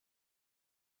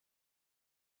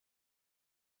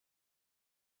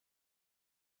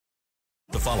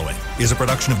following is a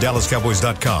production of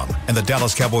DallasCowboys.com and the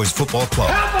Dallas Cowboys Football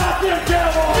Club. How about them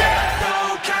Cowboys?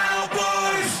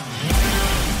 Cowboys!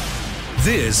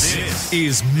 This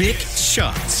is Mixed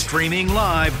Shots, streaming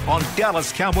live on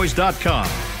DallasCowboys.com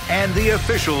and the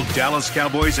official Dallas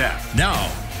Cowboys app. Now,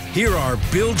 here are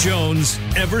Bill Jones,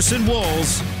 Everson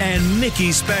Walls, and Mickey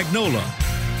Spagnola.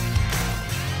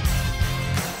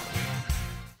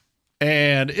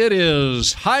 And it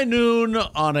is high noon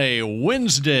on a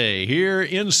Wednesday here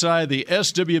inside the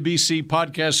SWBC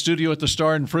podcast studio at the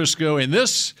Star in Frisco. And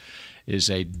this is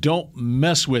a Don't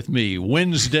Mess With Me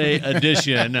Wednesday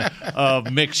edition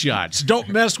of Mix Shots. Don't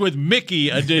Mess With Mickey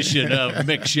edition of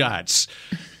Mix Shots.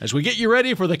 As we get you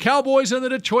ready for the Cowboys and the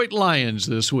Detroit Lions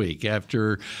this week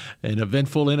after an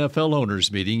eventful NFL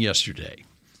owners meeting yesterday.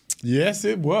 Yes,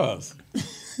 it was.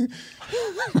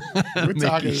 We're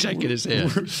talking, shaking his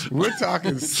head. We're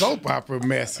talking soap opera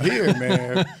mess here,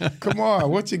 man. Come on,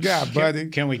 what you got, buddy?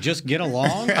 Can we just get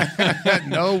along?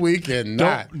 No, we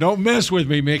cannot. Don't mess with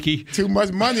me, Mickey. Too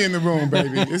much money in the room,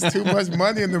 baby. It's too much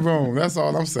money in the room. That's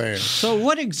all I'm saying. So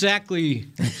what exactly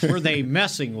were they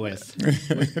messing with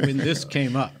when this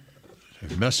came up?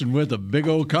 They're messing with a big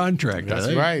old contract.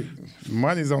 That's right.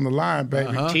 Money's on the line,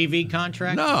 baby. TV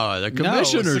contract? No, the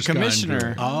commissioner's commissioner.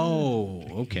 contract. Oh,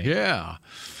 okay. Yeah.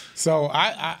 So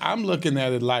I'm looking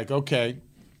at it like, okay,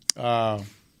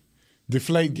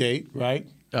 Deflategate, right?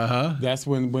 Uh-huh. That's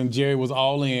when Jerry was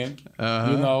all in. You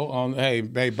know, on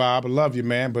hey Bob, I love you,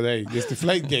 man, but hey, it's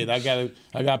Deflategate. I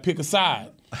gotta pick a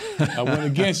side. I went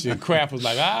against you. Kraft was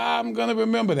like, I'm gonna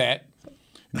remember that.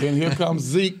 Then here comes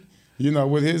Zeke, you know,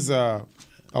 with his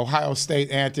Ohio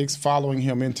State antics, following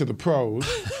him into the pros,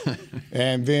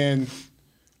 and then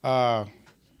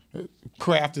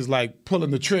Kraft is like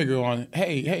pulling the trigger on,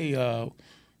 hey,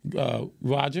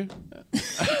 Roger,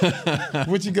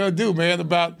 what you gonna do, man?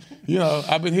 About, you know,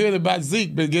 I've been hearing about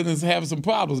Zeke, been having some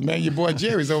problems, man. Your boy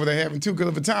Jerry's over there having too good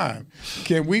of a time.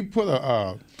 Can we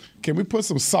put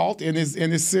some salt in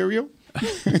his cereal?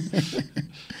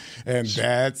 And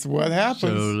that's what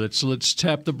happens. So let's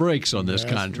tap the brakes on this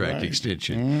contract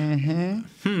extension.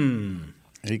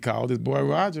 He called his boy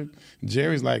Roger.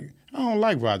 Jerry's like, I don't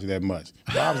like Roger that much.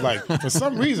 Bob's like, for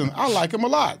some reason, I like him a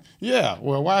lot. Yeah,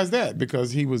 well, why is that?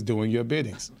 Because he was doing your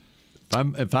biddings.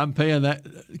 If I'm paying that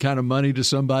kind of money to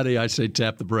somebody, I say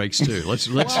tap the brakes too. Let's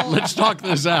talk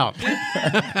this out.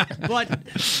 But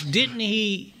didn't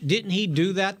he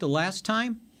do that the last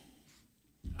time?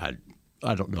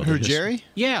 I don't know. Who, Jerry?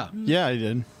 Yeah. Yeah, he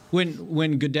did.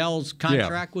 When Goodell's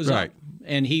contract was right. up,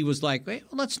 and he was like, hey,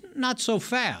 well, let's not so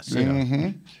fast.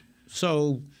 Yeah.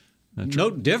 So no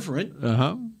different.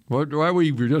 Uh-huh. Why are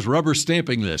we just rubber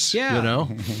stamping this? Yeah. You know?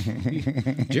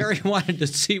 Jerry wanted to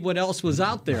see what else was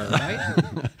out there, right?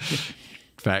 In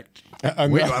fact,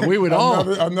 we would all.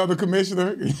 Another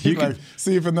commissioner. You can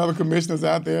see if another commissioner's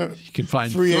out there. You can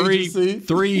find agency.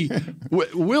 three.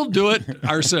 We'll do it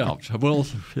ourselves.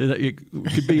 It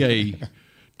could be a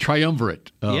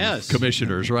triumvirate of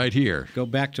commissioners right here. Go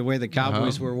back to the way the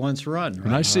Cowboys were once run. Right?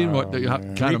 And I see what the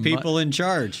kind Three of people in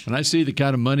charge. And I see the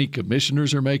kind of money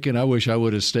commissioners are making. I wish I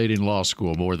would have stayed in law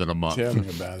school more than a month. Tell me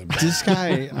about it. This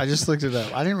guy, I just looked it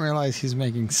up. I didn't realize he's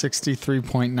making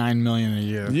 $63.9 million a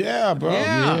year. Yeah, bro.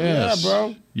 Yeah,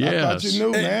 bro. Yes. I thought you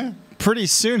knew, man. Pretty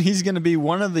soon he's going to be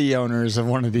one of the owners of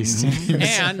one of these teams.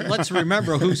 And let's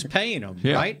remember who's paying him,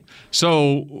 right?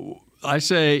 So I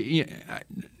say,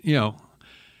 you know,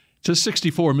 it's a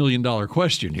 $64 million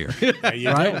question here. There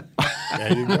you go.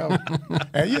 There you go.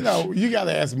 And, you know, you got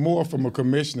to ask more from a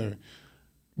commissioner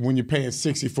when you're paying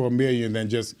 $64 million than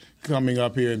just coming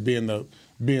up here and being the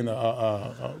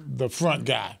front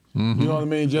guy. Mm-hmm. You know what I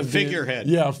mean? Just figurehead.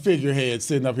 A figurehead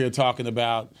sitting up here talking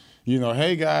about, you know,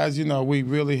 hey, guys, you know, we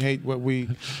really hate what we,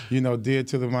 you know, did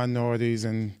to the minorities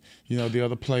and, you know, the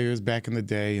other players back in the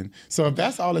day. And so if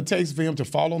that's all it takes for him to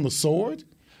fall on the sword,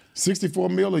 $64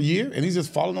 million a year, and he's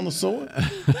just falling on the sword?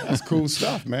 That's cool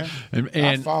stuff, man.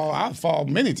 And I fall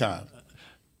many times.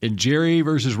 And Jerry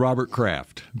versus Robert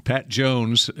Kraft. Pat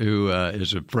Jones, who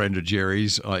is a friend of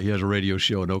Jerry's, he has a radio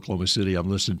show in Oklahoma City. I'm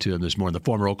listening to him this morning. The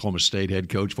former Oklahoma State head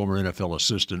coach, former NFL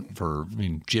assistant for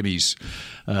Jimmy's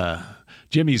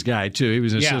guy, too. He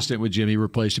was an assistant with Jimmy,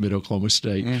 replaced him at Oklahoma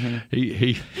State. Mm-hmm.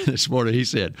 He this morning he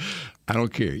said, I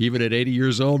don't care. Even at 80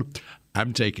 years old,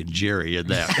 I'm taking Jerry in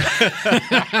that.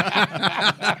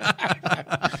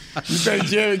 You think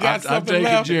Jerry got something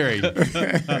left? I'm taking Jerry.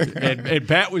 and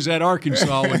Pat was at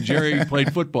Arkansas when Jerry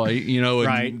played football. You know,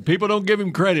 and people don't give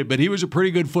him credit, but he was a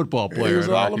pretty good football player. He was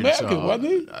All-American, wasn't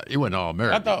he? He wasn't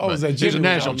All-American. I thought, was that Jimmy? He was a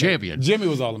national champion. Jimmy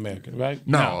was All-American, right?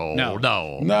 No.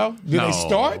 Did they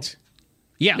start?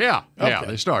 Yeah, Okay.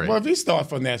 they started. Well, if he started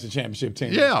for a national championship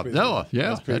team, Yeah,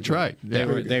 that's that's right. They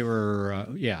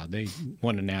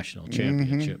won a national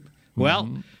championship.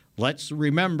 Well, let's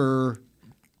remember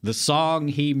the song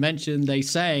he mentioned they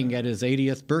sang at his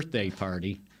 80th birthday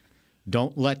party.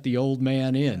 Don't let the old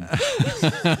man in,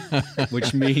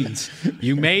 which means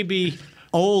you may be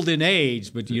old in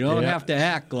age, but you don't have to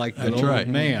act like the old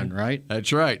man, right?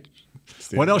 That's right.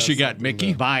 What else you got,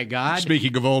 Mickey? By God.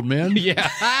 Speaking of old men. Yeah.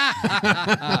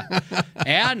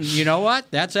 And you know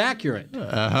what? That's accurate.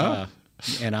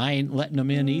 And I ain't letting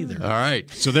them in either. All right.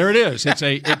 So there it is. It's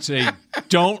a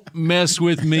Don't Mess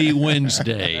With Me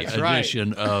Wednesday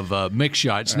edition of Mix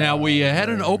Shots. Now, we had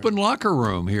an open locker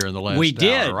room here in the last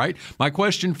hour, right? My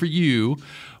question for you,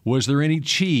 was there any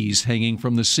cheese hanging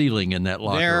from the ceiling in that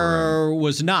locker room? There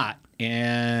was not.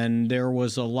 And there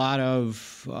was a lot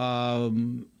of,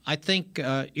 I think,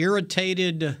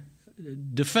 irritated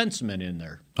defensemen in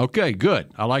there. Okay,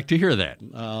 good. I like to hear that.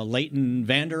 Leighton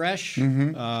Vander Esch,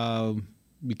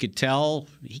 you could tell,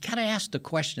 he kind of asked a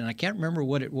question. I can't remember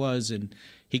what it was, and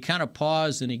he kind of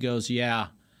paused, and he goes, yeah.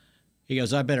 He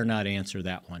goes, I better not answer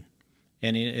that one.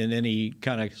 And then he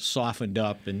kind of softened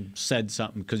up and said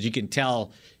something, because you can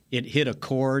tell it hit a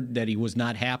chord that he was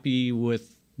not happy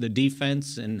with the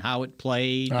defense and how it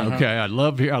played. Okay, I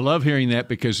love hearing that,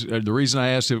 because the reason I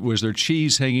asked it, was there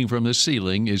cheese hanging from the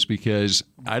ceiling, is because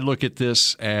I look at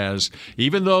this as,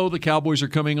 even though the Cowboys are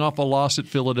coming off a loss at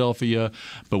Philadelphia,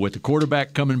 but with the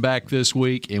quarterback coming back this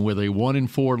week and with a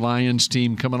 1-4 Lions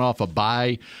team coming off a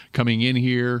bye, coming in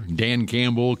here, Dan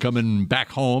Campbell coming back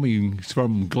home, he's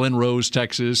from Glen Rose,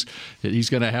 Texas, he's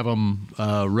going to have them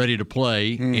ready to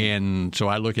play, and so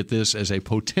I look at this as a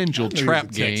potential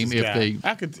trap game if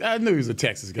I knew he was a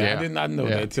Texas guy. Yeah. I did not know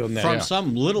that till now. From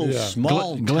some little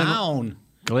small town.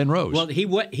 Glen Rose. Well,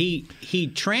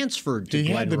 he transferred to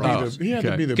Glen Rose. He had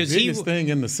to be the biggest thing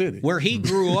in the city. Where he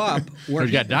grew up.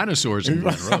 He's got dinosaurs in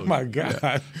Glen Rose. Oh, my God.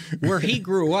 Yeah. Where he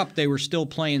grew up, they were still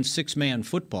playing six-man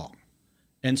football.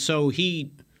 And so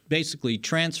he basically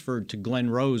transferred to Glen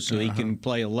Rose so he can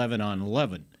play 11 on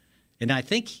 11. And I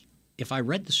think, if I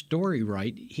read the story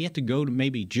right, he had to go to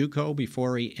maybe JUCO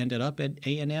before he ended up at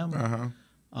A&M.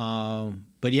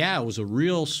 But yeah, it was a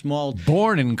real small.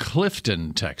 Born in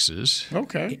Clifton, Texas.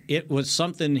 Okay. It was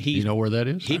something he. You know where that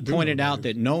is? He pointed out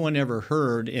that no one ever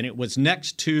heard, and it was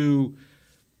next to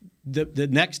the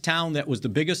next town that was the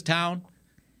biggest town.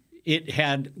 It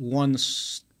had one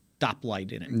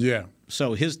stoplight in it. Yeah.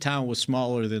 So his town was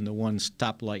smaller than the one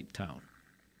stoplight town.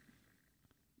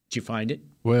 Did you find it?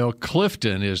 Well,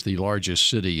 Clifton is the largest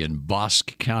city in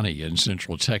Bosque County in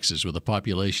central Texas with a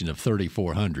population of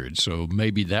 3,400. So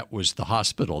maybe that was the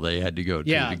hospital they had to go to.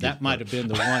 Yeah, that might have been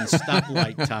the one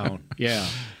stoplight town. Yeah.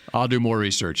 I'll do more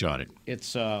research on it.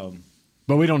 It's But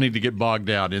we don't need to get bogged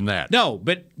down in that. No,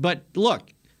 but look.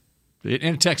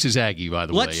 And Texas Aggie, by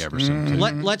the way, Everson.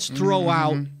 Let's throw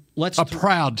out. A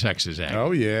proud Texas Aggie.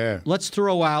 Oh, yeah. Let's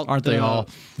throw out. Aren't they all?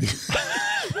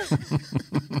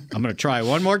 I'm going to try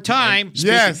one more time.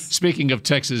 Speaking of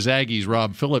Texas Aggies,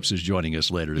 Rob Phillips is joining us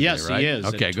later today, yes, right? He is.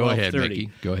 Okay, go ahead, Mickey.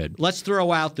 Go ahead. Let's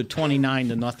throw out the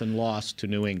 29-0 loss to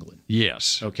New England.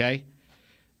 Yes. Okay?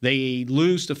 They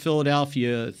lose to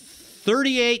Philadelphia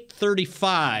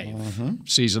 38-35.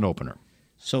 Season opener.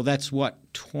 So that's what,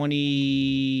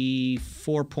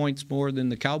 24 points more than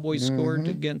the Cowboys scored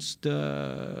against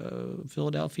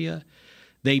Philadelphia?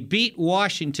 They beat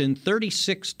Washington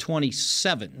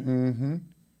 36-27.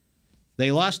 They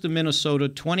lost to Minnesota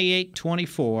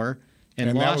 28-24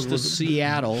 and lost to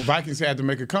Seattle. Vikings had to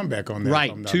make a comeback on that.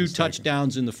 Right, 2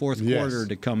 touchdowns in the fourth quarter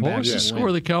to come back. What was the score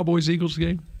of the Cowboys-Eagles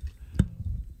game?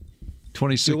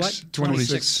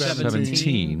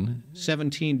 26-17.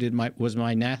 17 was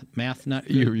my math not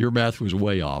good? Your math was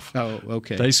way off. Oh,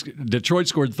 okay. Detroit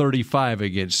scored 35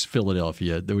 against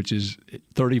Philadelphia, which is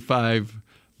 35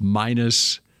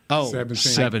 minus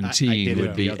 17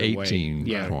 would be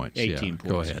 18 points. 18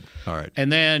 points. Go ahead. All right.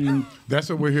 And then that's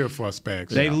what we're here for, Spags.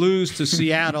 They lose to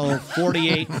Seattle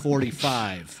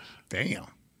 48-45. Damn.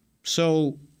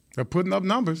 So they're putting up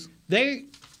numbers.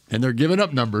 And they're giving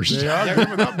up numbers. They are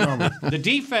giving up numbers. The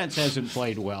defense hasn't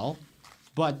played well,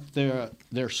 but they're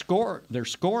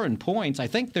scoring points. I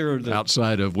think they're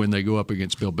outside of when they go up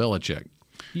against Bill Belichick.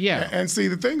 Yeah. And see,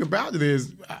 the thing about it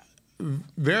is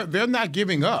they're not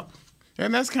giving up.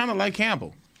 And that's kind of like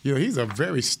Campbell. You know, he's a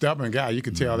very stubborn guy. You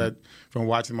can tell that from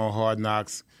watching him on Hard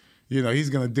Knocks. You know, he's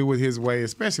going to do it his way,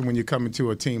 especially when you're coming to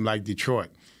a team like Detroit.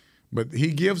 But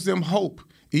he gives them hope,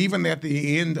 even at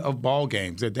the end of ball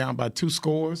games. They're down by 2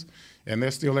 scores, and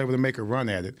they're still able to make a run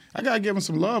at it. I got to give them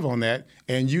some love on that,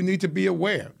 and you need to be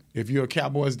aware if you're a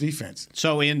Cowboys defense.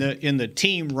 So in the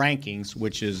team rankings,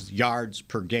 which is yards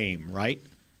per game, right?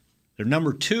 They're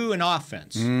number 2 in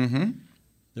offense. Mm-hmm.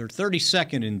 They're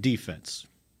 32nd in defense.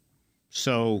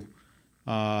 So,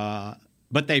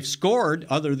 but they've scored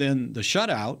other than the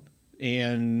shutout,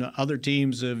 and other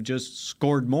teams have just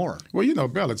scored more. Well, you know,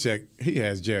 Belichick, he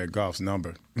has Jared Goff's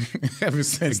number ever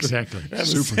since. Exactly.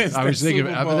 Since I was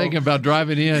thinking about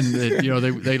driving in that, you know,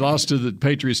 they lost to the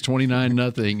Patriots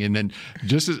 29-0, and then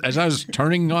just as I was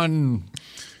turning on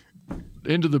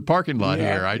into the parking lot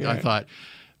here, I thought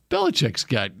Belichick's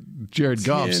got Jared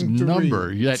Goff's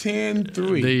number.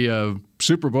 10-3. The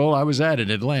Super Bowl I was at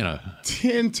in Atlanta.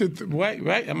 10-3.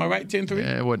 Right? Am I right? 10-3.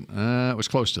 Yeah, it was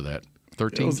close to that.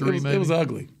 13-3 maybe. It was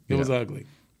ugly. It was ugly.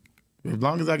 As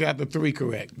long as I got the 3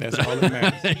 correct, that's all that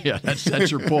matters. Yeah, that's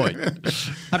your point.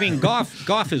 I mean,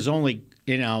 Goff is only,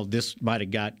 you know, this might have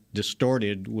got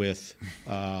distorted with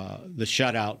the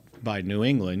shutout by New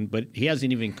England, but he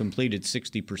hasn't even completed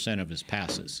 60% of his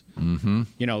passes. Mm-hmm.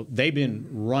 You know, they've been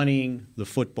running the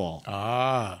football.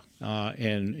 And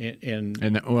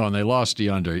they lost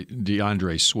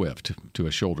DeAndre Swift to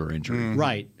a shoulder injury.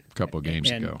 Right. A couple of games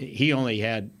ago. He's only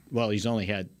had he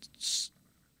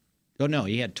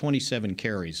had 27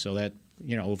 carries, so that,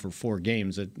 you know, over 4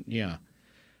 games,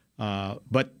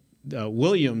 but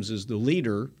Williams is the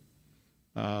leader.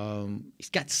 He's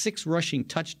got 6 rushing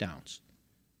touchdowns.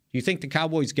 Do you think the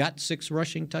Cowboys got 6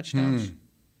 rushing touchdowns?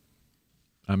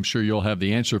 I'm sure you'll have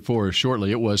the answer for us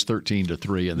shortly. It was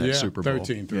 13-3 in that Super Bowl.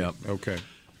 13-3. Yep. Okay.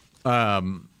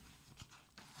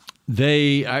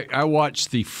 I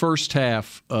watched the first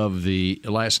half of the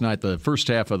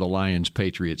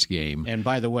Lions-Patriots game. And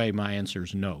by the way, my answer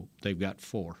is no. They've got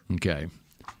 4. Okay.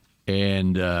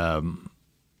 And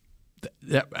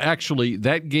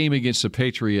that game against the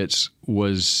Patriots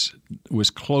was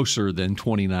closer than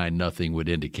 29-0 would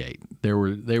indicate. There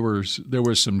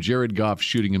was some Jared Goff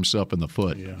shooting himself in the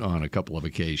foot on a couple of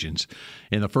occasions.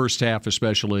 In the first half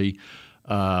especially,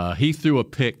 he threw a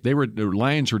pick. The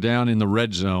Lions were down in the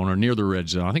red zone or near the red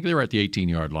zone. I think they were at the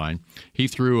 18-yard line. He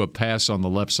threw a pass on the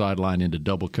left sideline into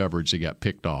double coverage that got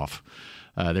picked off.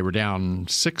 They were down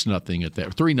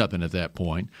 3-0 at that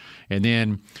point. And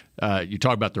then you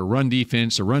talk about their run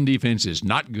defense. The run defense is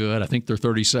not good. I think they're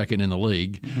 32nd in the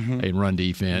league in run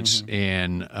defense. Mm-hmm.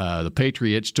 And the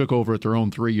Patriots took over at their own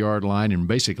 3-yard line and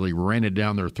basically ran it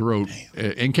down their throat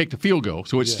and kicked a field goal.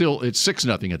 So it's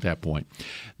 6-0 at that point.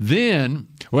 Then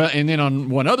on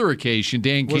one other occasion,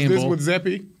 Dan Campbell. Was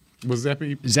this with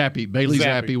Zeppy? Bailey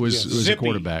Zappi was a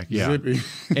quarterback. Yeah. Zippy.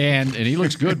 and he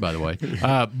looks good, by the way.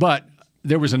 But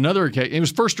there was another occasion. It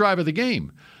was first drive of the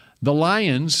game. The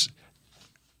Lions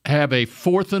have a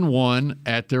 4th and 1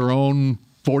 at their own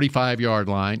 45-yard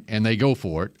line, and they go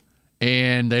for it,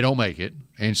 and they don't make it.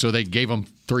 And so they gave them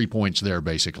 3 points there,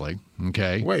 basically.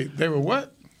 Okay. Wait, they were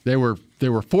what? They were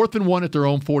 4th and 1 at their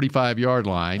own 45-yard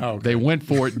line. Oh, okay. They went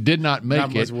for it, did not make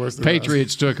not it. Much worse than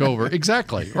Patriots took over.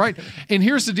 Exactly. Right. And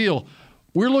here's the deal.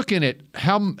 We're looking at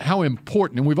how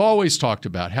important, and we've always talked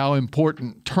about how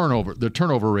important the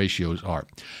turnover ratios are.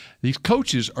 These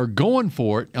coaches are going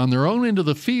for it on their own end of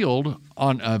the field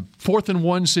on a 4th and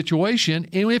 1 situation,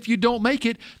 and if you don't make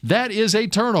it, that is a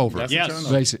turnover. That's yes. a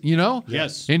turnover. Basically, you know?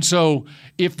 Yes. And so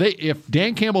if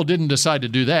Dan Campbell didn't decide to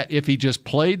do that, if he just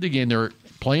played the game, they're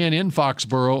playing in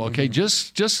Foxborough, okay,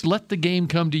 just let the game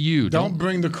come to you. Don't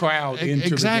bring the crowd into the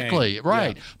game. Exactly,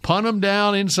 right. Yeah. Punt them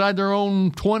down inside their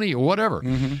own 20 or whatever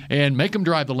and make them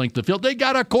drive the length of the field. They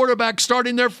got a quarterback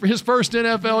starting his first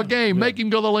NFL game. Make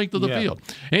him go the length of the field.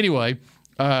 Anyway,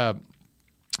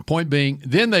 point being,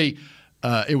 then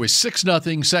it was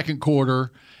 6-0 second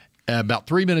quarter, about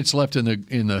 3 minutes left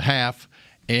in the half,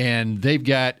 and they've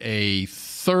got a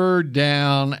 3rd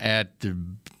down at the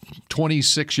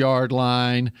 26-yard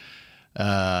line,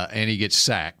 and he gets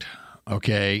sacked.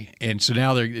 Okay, and so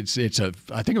now I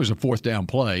think it was a 4th down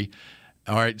play.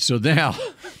 All right, so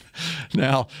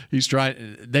now he's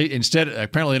trying.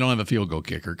 Apparently they don't have a field goal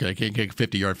kicker. They can't kick a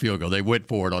 50-yard field goal. They went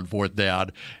for it on 4th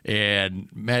down, and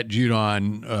Matt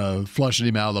Judon flushed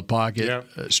him out of the pocket,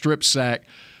 strip sack.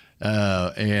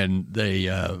 And they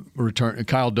return.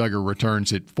 Kyle Duggar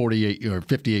returns at 48 or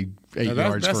 58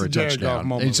 yards for a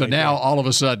touchdown. And so now all of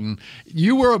a sudden,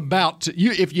 you were about to.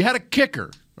 If you had a kicker,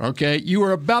 okay, you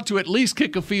were about to at least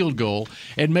kick a field goal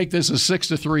and make this a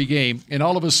 6-3 game. And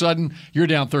all of a sudden, you're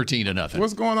down 13-0.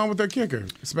 What's going on with their kicker,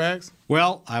 Spags?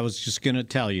 Well, I was just going to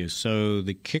tell you. So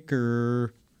the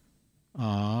kicker,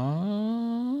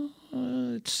 it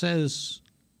says.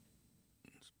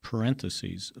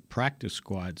 Parentheses, practice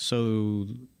squad. So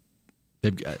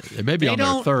They may be on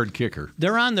their third kicker.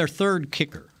 They're on their third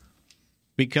kicker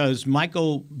because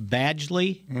Michael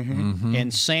Badgley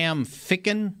and Sam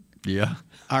Ficken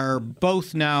are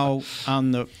both now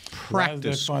on the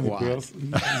practice squad.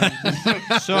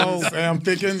 So Sam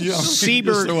Ficken,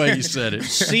 Seibert, the way you said it.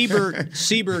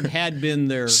 Seibert had been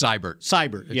their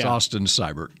Seibert. It's Austin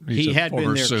Seibert. He had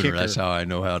been their Sooner. kicker. That's how I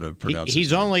know how to pronounce it.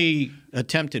 He's only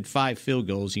attempted 5 field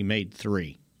goals. He made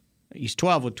 3. He's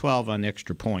 12 of 12 on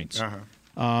extra points.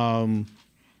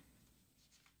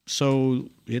 So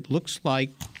it looks like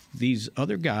these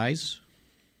other guys,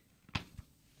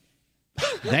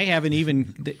 they haven't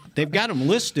even – they've got them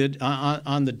listed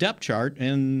on the depth chart,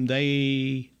 and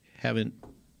they haven't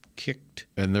kicked.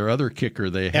 And their other kicker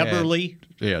they had – Eberle.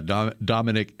 Yeah,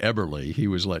 Dominic Eberle. He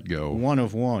was let go. 1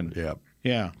 of 1. Yeah.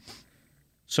 Yeah.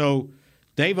 So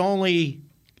they've only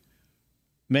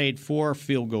made 4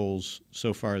 field goals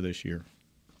so far this year.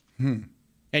 And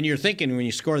you're thinking when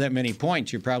you score that many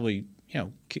points, you're probably,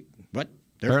 what?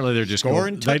 Apparently they're just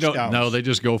scoring touchdowns. No, they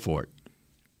just go for it.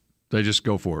 They just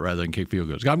go for it rather than kick field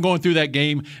goals. I'm going through that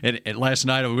game, and last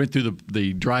night I went through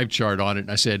the drive chart on it,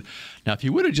 and I said, now if he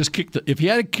would have just kicked if he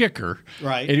had a kicker,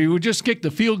 right, and he would just kick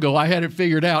the field goal, I had it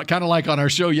figured out, kind of like on our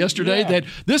show yesterday, that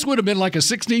this would have been like a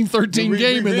 16-13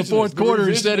 game in the fourth quarter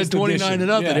instead of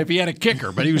 29-0 if he had a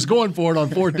kicker. But he was going for it on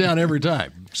fourth down every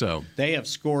time. So they have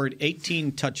scored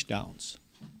 18 touchdowns.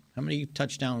 How many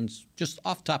touchdowns, just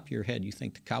off the top of your head, you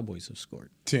think the Cowboys have scored?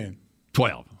 10.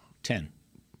 12. 10.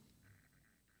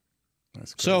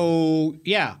 So,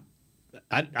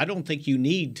 I don't think you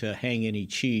need to hang any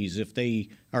cheese if they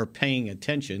are paying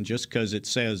attention just because it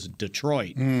says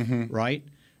Detroit, right?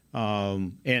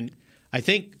 And I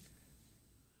think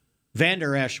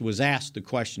Vander Esch was asked the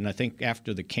question, I think,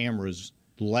 after the cameras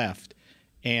left,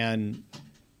 and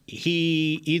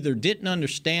he either didn't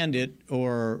understand it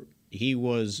or he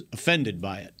was offended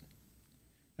by it.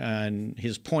 And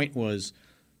his point was,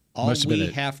 all we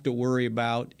have to worry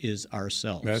about is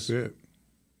ourselves. That's it.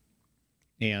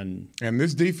 And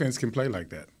this defense can play like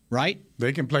that. Right?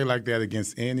 They can play like that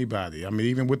against anybody. I mean,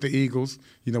 even with the Eagles,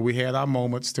 we had our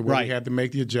moments to where we had to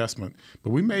make the adjustment. But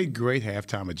we made great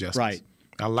halftime adjustments. Right.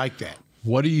 I like that.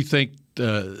 What do you think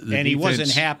and he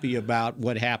wasn't happy about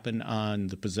what happened on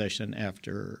the possession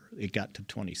after it got to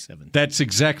 27. That's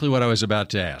exactly what I was about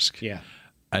to ask. Yeah.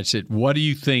 I said, what do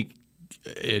you think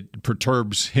it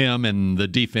perturbs him and the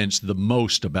defense the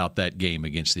most about that game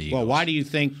against the Eagles? Well, why do you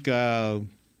think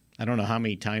I don't know how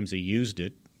many times he used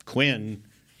it. Quinn,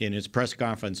 in his press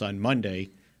conference on Monday,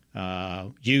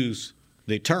 used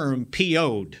the term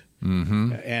PO'd.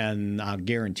 And I'll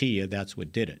guarantee you that's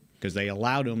what did it because they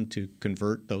allowed him to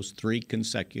convert those 3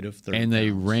 consecutive third downs. And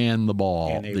they ran the ball.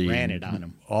 And they ran it on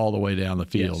him. All the way down the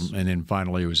field. And then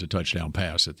finally it was a touchdown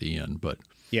pass at the end, but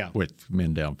with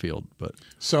men downfield.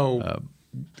 So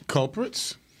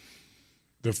culprits,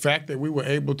 the fact that we were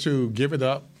able to give it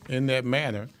up in that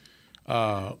manner,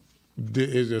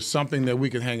 is there something that we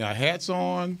can hang our hats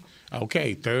on?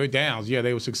 Okay, third downs,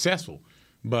 they were successful.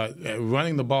 But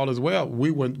running the ball as well, we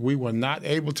were not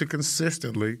able to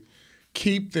consistently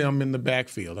keep them in the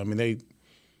backfield. I mean,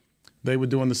 they were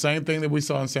doing the same thing that we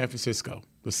saw in San Francisco,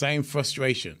 the same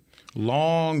frustration,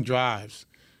 long drives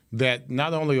that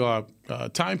not only are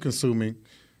time-consuming,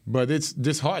 but it's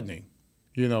disheartening,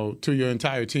 to your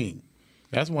entire team.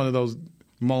 That's one of those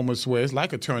moments where it's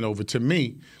like a turnover to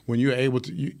me when you're able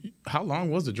to how long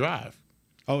was the drive?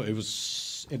 Oh, it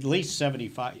was at least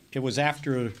 75. It was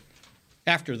after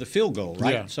the field goal,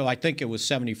 right? Yeah. So I think it was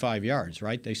 75 yards,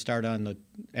 right? They start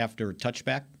after a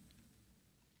touchback.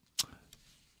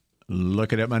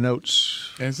 Looking at my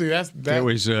notes. And see, that it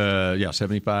was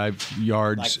 75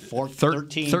 yards. Like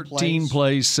 13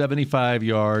 plays, 75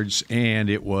 yards, and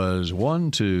it was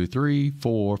 1, 2, 3,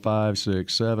 4, 5,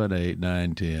 6, 7, 8,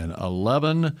 9, 10,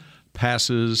 11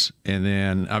 passes, and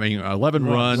then 11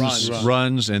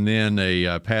 runs, and then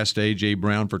a pass to A.J.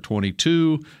 Brown for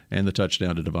 22, and the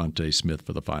touchdown to Devontae Smith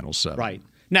for the final 7. Right.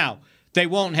 Now, they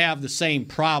won't have the same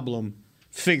problem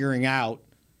figuring out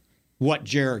what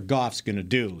Jared Goff's going to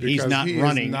do. He's not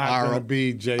running our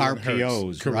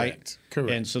RPOs, right?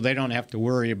 Correct. And so they don't have to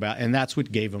worry about, and that's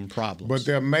what gave him problems. But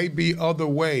there may be other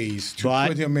ways to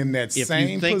put him in that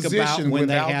same position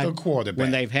without the quarterback. When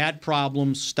they've had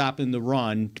problems stopping the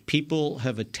run, people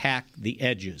have attacked the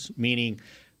edges, meaning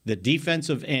the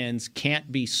defensive ends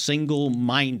can't be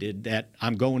single-minded that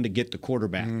I'm going to get the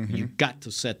quarterback. You've got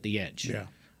to set the edge. Yeah.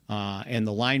 And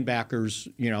the linebackers,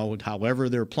 however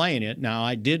they're playing it. Now,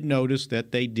 I did notice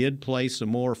that they did play some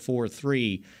more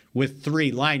 4-3 with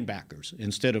 3 linebackers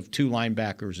instead of 2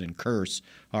 linebackers in Curse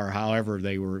or however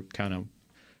they were kind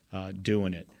of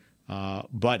doing it.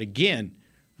 But again,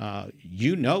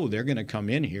 they're going to come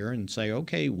in here and say,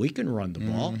 okay, we can run the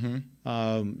ball.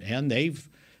 And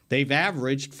they've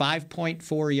averaged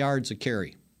 5.4 yards a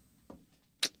carry.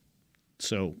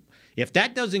 So if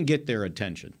that doesn't get their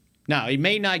attention, now it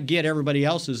may not get everybody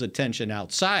else's attention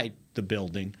outside the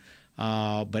building,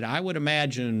 but I would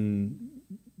imagine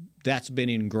that's been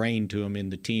ingrained to them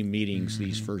in the team meetings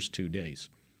these first 2 days,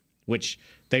 which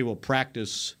they will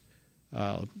practice,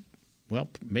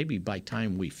 maybe by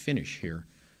time we finish here.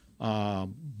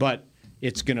 But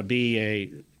it's going to be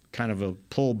a kind of a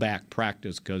pullback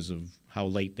practice because of how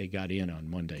late they got in on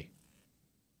Monday.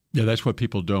 Yeah, that's what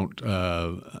people don't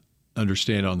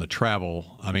understand on the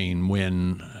travel. I mean,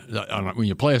 when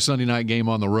you play a Sunday night game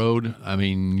on the road, I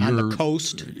mean, on the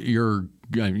coast, you're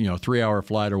 3-hour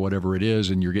flight or whatever it is,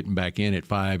 and you're getting back in at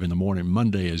 5 a.m.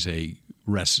 Monday is a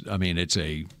rest. I mean, it's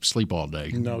a sleep all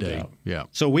day. No doubt. Yeah.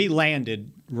 So we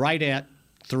landed right at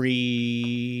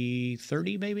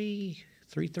 3:30, maybe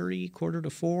 3:30,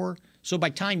 3:45. So by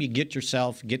the time you get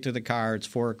to the car, it's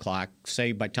 4 o'clock.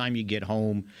 Say by the time you get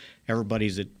home,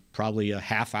 everybody's at probably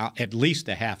at least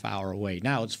a half hour away.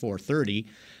 Now it's 4:30.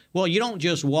 Well, you don't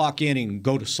just walk in and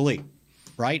go to sleep,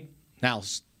 right? Now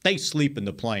they sleep in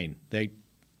the plane.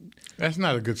 That's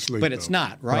not a good sleep. But it's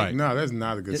not, right? No, that's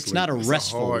not a good sleep. It's not a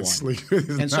restful hard one. Sleep.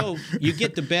 So you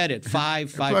get to bed at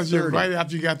 5:30. Plus, right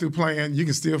after you got through playing, you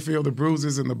can still feel the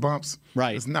bruises and the bumps.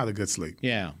 Right. It's not a good sleep.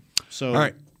 Yeah. So, all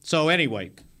right. So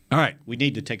anyway. All right. We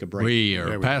need to take a break. We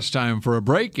are past time for a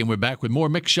break, and we're back with more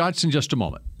Mixed Shots in just a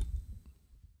moment.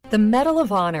 The Medal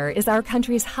of Honor is our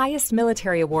country's highest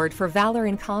military award for valor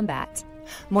in combat.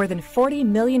 More than 40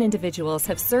 million individuals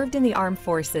have served in the armed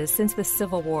forces since the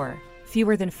Civil War.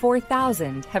 Fewer than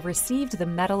 4,000 have received the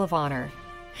Medal of Honor.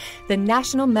 The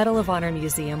National Medal of Honor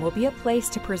Museum will be a place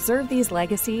to preserve these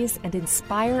legacies and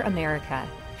inspire America.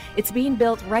 It's being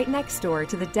built right next door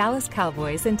to the Dallas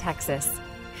Cowboys in Texas.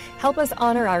 Help us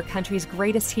honor our country's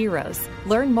greatest heroes.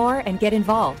 Learn more and get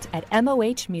involved at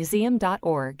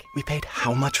mohmuseum.org. We paid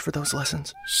how much for those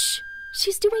lessons? Shh,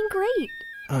 she's doing great.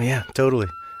 Oh, yeah, totally.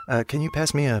 Can you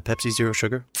pass me a Pepsi Zero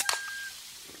Sugar?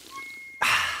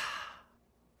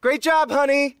 Great job,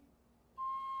 honey!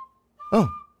 Oh,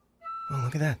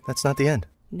 look at that. That's not the end.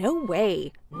 No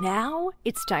way. Now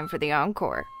it's time for the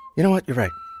encore. You know what? You're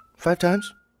right. 5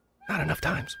 times? Not enough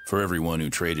times. For everyone who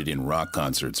traded in rock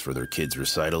concerts for their kids'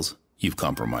 recitals, you've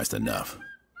compromised enough.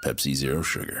 Pepsi Zero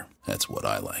Sugar. That's what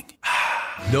I like.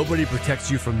 Nobody protects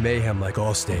you from mayhem like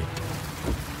Allstate.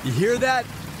 You hear that?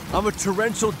 I'm a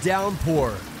torrential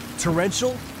downpour.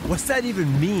 Torrential? What's that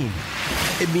even mean?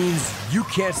 It means you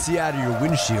can't see out of your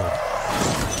windshield.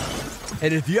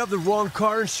 And if you have the wrong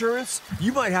car insurance,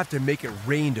 you might have to make it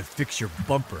rain to fix your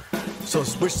bumper. So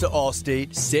switch to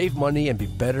Allstate, save money, and be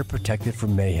better protected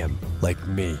from mayhem, like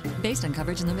me. Based on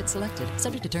coverage and limits selected,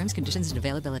 subject to terms, conditions, and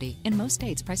availability. In most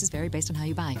states, prices vary based on how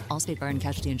you buy. Allstate Bar and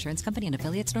Casualty Insurance Company and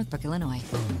affiliates, Northbrook, Illinois.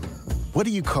 What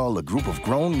do you call a group of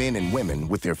grown men and women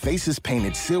with their faces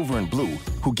painted silver and blue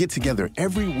who get together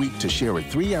every week to share a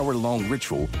 3-hour-long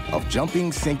ritual of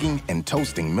jumping, singing, and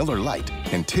toasting Miller Lite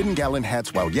in 10-gallon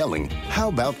hats while yelling, "How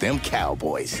about them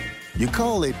Cowboys?" You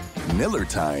call it Miller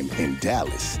Time in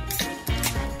Dallas.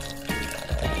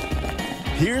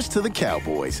 Here's to the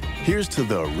Cowboys. Here's to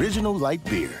the original light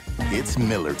beer. It's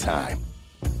Miller Time.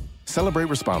 Celebrate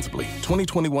responsibly.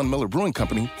 2021 Miller Brewing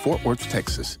Company, Fort Worth,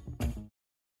 Texas.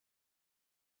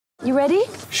 You ready?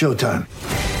 Showtime.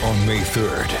 On May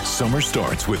 3rd, summer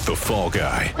starts with The Fall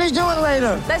Guy. Let's do it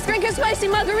later. Let's drink a spicy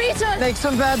margarita. Make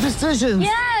some bad decisions.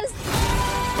 Yes.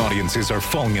 Audiences are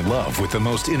falling in love with the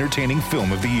most entertaining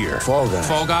film of the year. Fall Guy.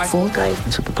 Fall Guy? Fall Guy.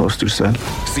 That's what the poster said.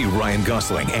 See Ryan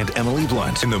Gosling and Emily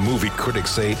Blunt in the movie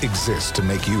critics say exists to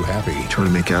make you happy. Trying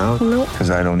to make it out? Nope. Because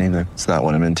I don't either. It's not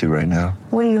what I'm into right now.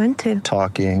 What are you into?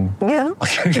 Talking. Yeah.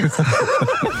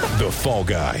 The Fall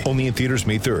Guy. Only in theaters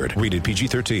May 3rd. Rated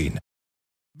PG-13.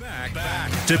 Back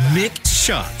to Mixed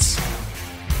Shots.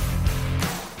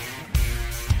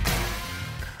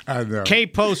 I know.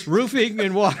 K-Post Roofing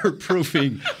and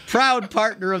Waterproofing, proud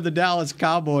partner of the Dallas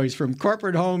Cowboys. From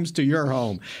corporate homes to your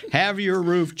home. Have your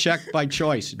roof checked by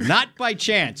choice, not by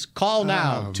chance. Call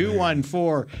now,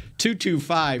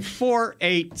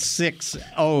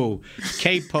 214-225-4860,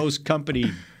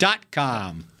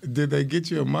 kpostcompany.com. Did they get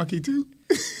you a monkey too?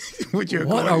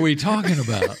 What are we talking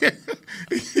about?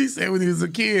 He said when he was a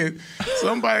kid,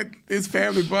 his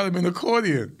family brought him an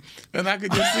accordion, and I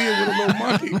could just see him with a little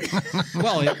monkey.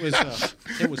 Well, it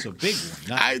was a big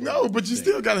one. I know, but you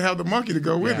still got to have the monkey to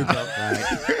go with it, though. Right.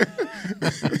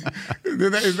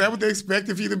 Is that what they expect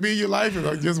of you to be in your life?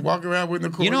 Or just walk around with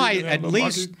an accordion? I at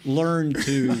least learned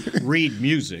to read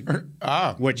music,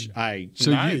 which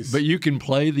Nice. But you can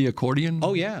play the accordion?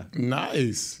 Oh, yeah.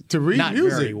 Nice. To read Not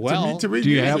music. very well. To read Do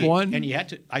you music. have one? And you had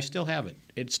to. I still have it.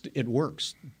 It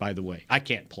works, by the way. I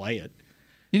can't play it.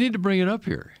 You need to bring it up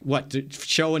here. What, to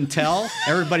show and tell?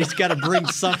 Everybody's got to bring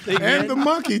something And in the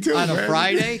monkey, too, on a man.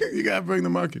 Friday. You got to bring the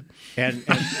monkey. And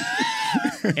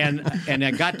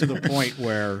I got to the point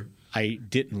where I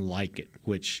didn't like it,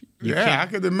 which I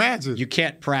could imagine. You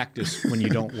can't practice when you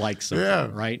don't like something, Yeah.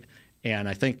 right? And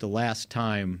I think the last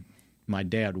time my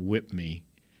dad whipped me,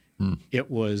 it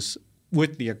was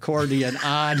with the accordion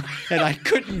on, and I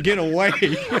couldn't get away.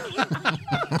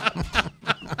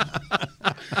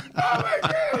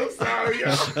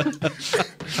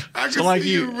 I So like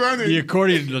the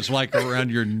accordion is like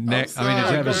around your neck. I mean,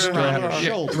 does it have a strap?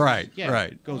 Shoulders. Right, Yeah,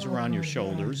 right. It goes around your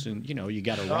shoulders, and you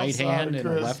got a right hand and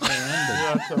a left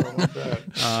hand.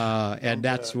 And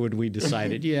that's when we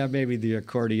decided, maybe the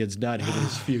accordion's not in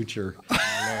his future.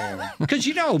 Because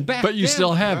back But you then,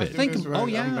 still have it. Thinking,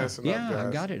 I'm messing up, I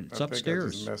guys. got it. It's I think I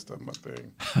upstairs. just messed up my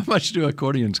thing. How much do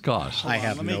accordions cost? I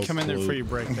have Let no me come in there clue. before you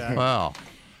break that. Wow.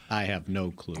 I have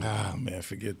no clue. Oh, man,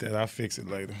 forget that. I'll fix it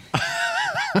later.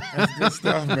 That's good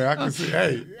stuff, man. I can see.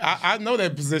 Hey, I know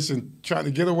that position, trying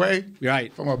to get away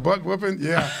from a butt whooping.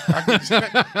 Yeah, I can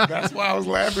check. That's why I was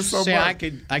laughing so See, much.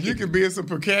 I You could be in some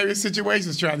precarious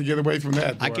situations trying to get away from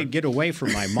that. Boy. I could get away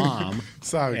from my mom.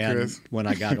 Sorry, and Chris. when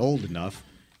I got old enough,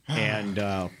 and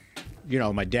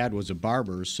my dad was a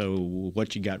barber, so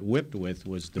what you got whipped with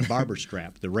was the barber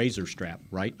strap, the razor strap,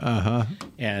 right? Uh-huh.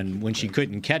 And when she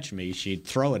couldn't catch me, she'd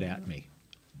throw it at me.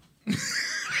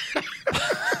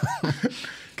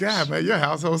 God, man, your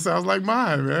household sounds like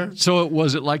mine, man. So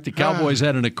was it like the Cowboys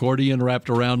had an accordion wrapped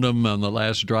around them on the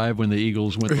last drive when the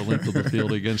Eagles went the length of the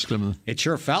field against them? It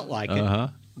sure felt like Uh-huh.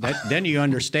 it. Then you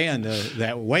understand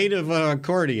that weight of an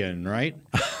accordion, right?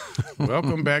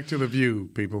 Welcome back to The View,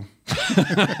 people.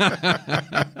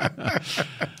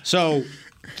 So,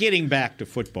 getting back to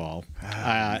football,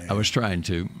 I was trying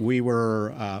to. We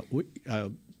were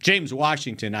James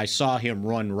Washington. I saw him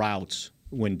run routes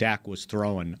when Dak was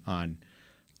throwing on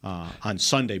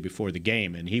Sunday before the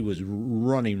game, and he was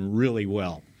running really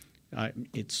well.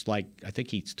 It's like, I think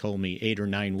he's told me 8 or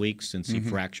 9 weeks since he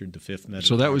fractured the fifth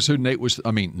metatarsal. So that was who Nate was.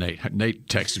 I mean, Nate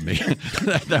texted me.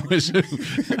 that was who.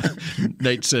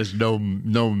 Nate says no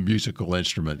musical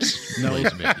instruments. No.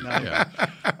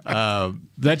 Yeah.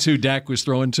 That's who Dak was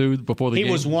throwing to before the game?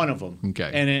 He was one of them. Okay.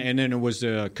 And then there was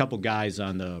a couple guys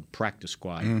on the practice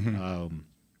squad.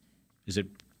 Is it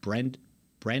Braylon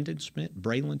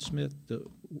Smith, the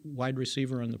wide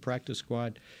receiver on the practice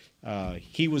squad?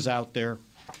 He was out there.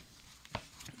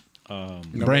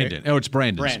 Brandon. Oh, it's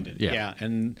Brandon. Brandon, yeah.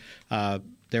 And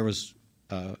there was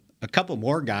a couple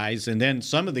more guys, and then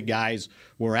some of the guys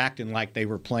were acting like they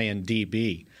were playing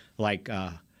DB, like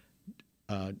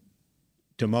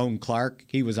Damone Clark.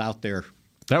 He was out there.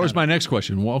 That was my next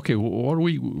question. Well, okay,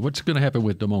 what's going to happen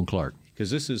with Damone Clark?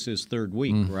 Because this is his third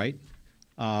week, right?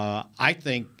 I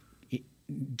think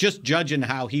just judging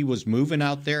how he was moving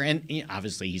out there, and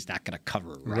obviously he's not going to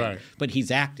cover it, right? But he's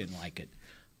acting like it.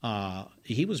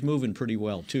 He was moving pretty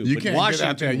well too. You can't get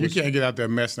out there. You can't get out there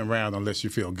messing around unless you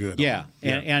feel good. Yeah,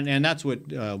 and that's what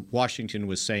Washington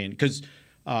was saying. Because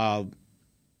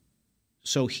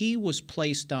so he was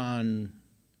placed on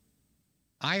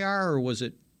IR, or was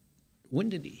it? When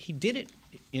did he did it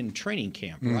in training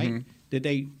camp? Right? Did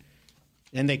they?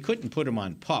 And they couldn't put him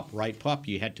on PUP, right? PUP,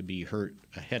 you had to be hurt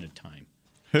ahead of time.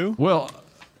 Who? Well,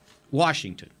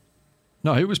 Washington.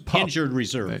 No, he was PUP. Injured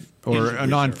reserve. Or Injured a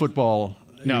non-football.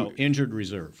 No, injured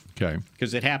reserve. Okay.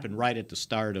 Because it happened right at the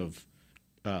start of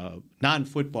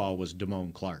non-football was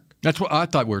Damone Clark. That's what I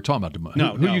thought we were talking about.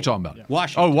 Who are you talking about?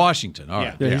 Washington. Oh, Washington. All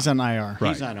right. Yeah, he's on IR. Right.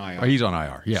 He's on IR. Oh, he's on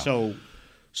IR, yeah.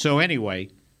 So anyway.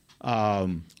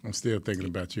 I'm still thinking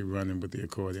about you running with the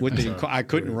accordion. I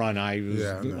couldn't run. I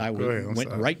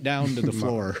went right down to the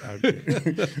floor.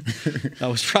 I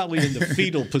was probably in the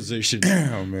fetal position.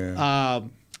 Oh,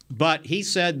 man. But he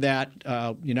said that,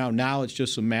 now it's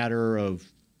just a matter of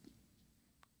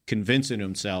convincing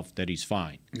himself that he's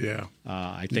fine. Yeah.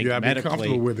 I think you gotta medically. be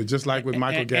comfortable with it, just like with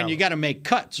Michael Gallup. And you got to make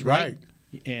cuts, right?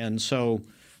 And so,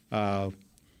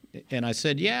 and I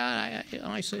said,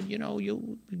 I said,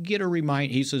 you'll get a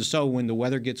reminder. He says, so when the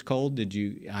weather gets cold, did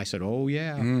you? I said, oh,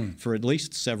 yeah, for at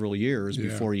least several years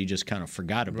before you just kind of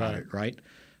forgot about it, right?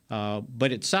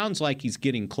 But it sounds like he's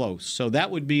getting close. So that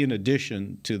would be an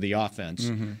addition to the offense.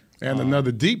 And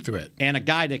another deep threat. And a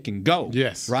guy that can go.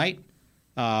 Yes. Right?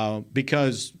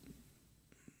 Because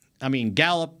I mean,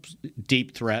 Gallup,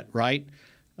 deep threat, right?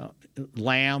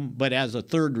 Lamb, but as a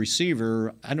third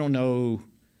receiver, I don't know.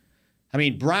 I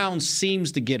mean, Brown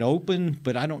seems to get open,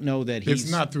 but I don't know that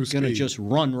he's going to just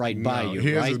run right by you.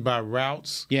 His right? is by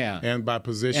routes and by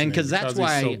position. And because that's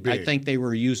why I think they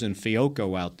were using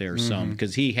Fiocco out there some,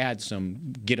 because he had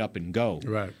some get up and go.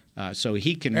 Right. So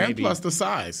he can and maybe. Plus the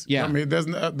size. Yeah. I mean, the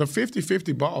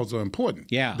 50-50 balls are important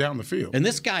down the field. And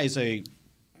this guy's a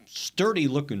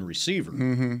sturdy-looking receiver.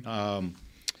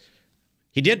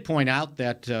 He did point out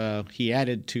that he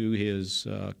added to his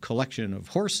collection of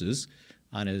horses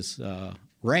on his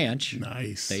ranch.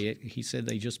 Nice. He said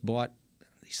they just bought,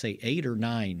 they say 8 or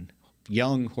 9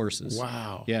 young horses.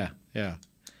 Wow. Yeah.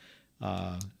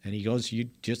 And he goes, he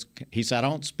said, I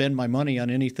don't spend my money on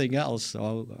anything else.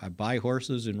 So I buy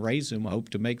horses and raise them. I hope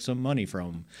to make some money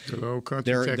from them. Good old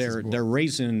country Texas boy. They're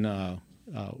raising,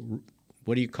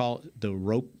 what do you call it?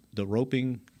 The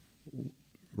roping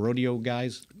rodeo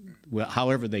guys. Well,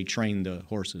 however they train the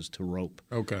horses to rope.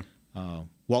 Okay.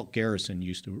 Walt Garrison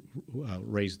used to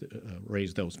raise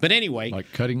those. But anyway,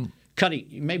 like cutting.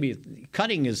 Maybe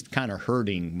cutting is kind of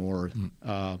hurting more.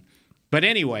 But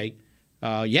anyway,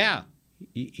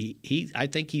 he I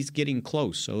think he's getting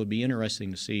close. So it'd be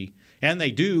interesting to see. And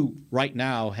they do right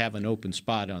now have an open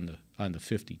spot on the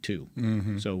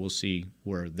 52. So we'll see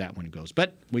where that one goes.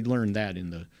 But we learned that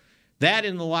in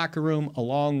the locker room,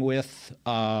 along with.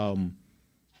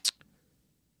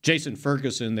 Jason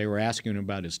Ferguson, they were asking him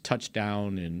about his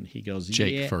touchdown, and he goes,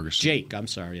 Jake Ferguson. Jake, I'm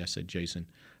sorry, I said Jason.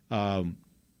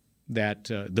 That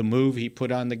the move he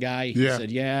put on the guy, he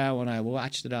said, when I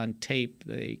watched it on tape,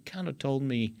 they kind of told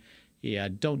me,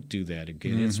 don't do that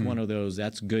again. It's one of those,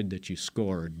 that's good that you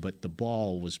scored, but the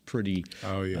ball was pretty,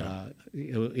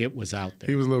 it was out there.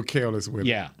 He was a little careless with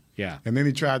it. Yeah. And then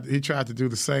he tried to do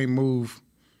the same move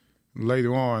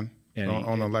later on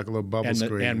like a little bubble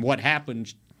screen. And what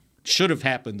happened should have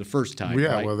happened the first time,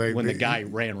 right? Well, when the guy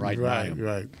ran right by him.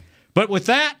 Right. But with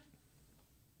that,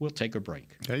 we'll take a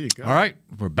break. There you go. All right,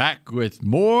 we're back with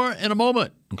more in a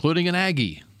moment, including an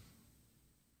Aggie.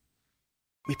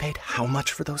 We paid how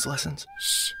much for those lessons?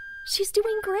 Shh, she's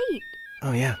doing great.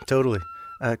 Oh, yeah, totally.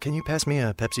 Can you pass me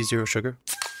a Pepsi Zero Sugar?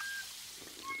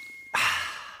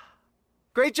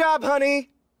 Great job,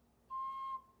 honey!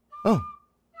 Oh,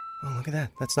 look at that.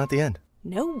 That's not the end.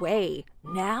 No way.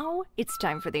 Now it's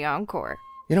time for the encore.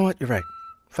 You know what? You're right.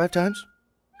 5 times?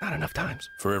 Not enough times.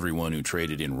 For everyone who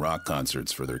traded in rock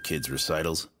concerts for their kids'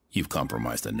 recitals, you've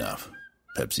compromised enough.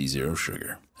 Pepsi Zero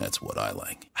Sugar. That's what I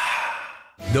like.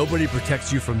 Nobody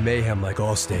protects you from mayhem like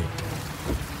Allstate.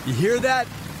 You hear that?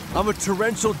 I'm a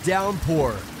torrential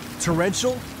downpour.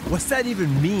 Torrential? What's that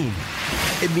even mean?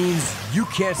 It means you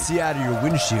can't see out of your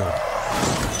windshield.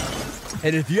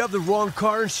 And if you have the wrong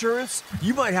car insurance,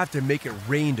 you might have to make it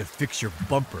rain to fix your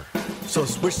bumper. So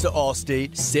switch to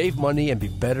Allstate, save money, and be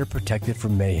better protected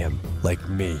from mayhem, like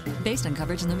me. Based on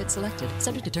coverage and limits selected,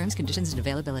 subject to terms, conditions, and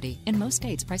availability. In most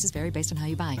states, prices vary based on how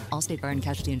you buy. Allstate Bar and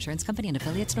Casualty Insurance Company and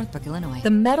affiliates, Northbrook, Illinois.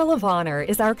 The Medal of Honor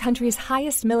is our country's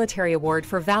highest military award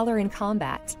for valor in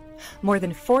combat. More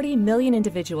than 40 million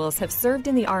individuals have served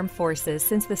in the armed forces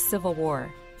since the Civil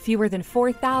War. Fewer than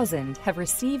 4,000 have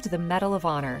received the Medal of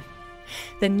Honor.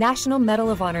 The National Medal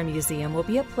of Honor Museum will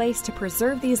be a place to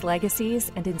preserve these legacies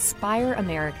and inspire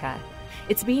America.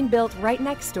 It's being built right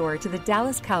next door to the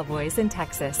Dallas Cowboys in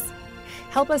Texas.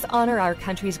 Help us honor our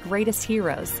country's greatest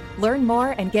heroes. Learn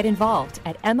more and get involved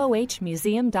at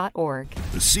mohmuseum.org.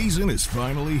 The season is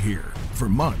finally here. For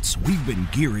months, we've been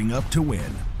gearing up to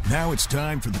win. Now it's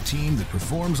time for the team that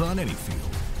performs on any field,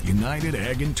 United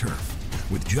Ag and Turf.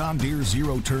 With John Deere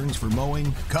Zero Turns for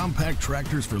mowing, compact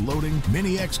tractors for loading,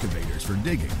 mini excavators for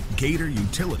digging, Gator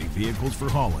utility vehicles for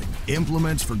hauling,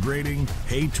 implements for grading,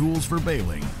 hay tools for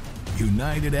baling.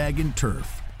 United Ag and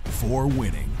Turf, for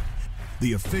winning.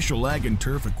 The official Ag and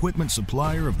Turf equipment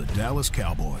supplier of the Dallas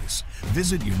Cowboys.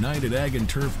 Visit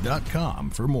UnitedAgAndTurf.com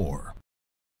for more.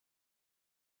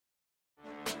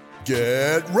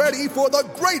 Get ready for the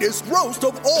greatest roast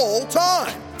of all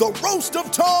time, the Roast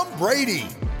of Tom Brady.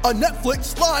 A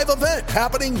Netflix live event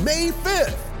happening May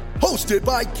 5th. Hosted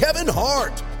by Kevin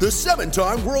Hart. The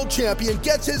 7-time world champion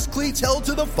gets his cleats held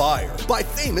to the fire by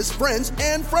famous friends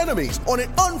and frenemies on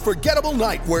an unforgettable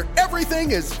night where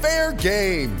everything is fair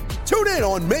game. Tune in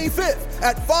on May 5th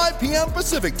at 5 p.m.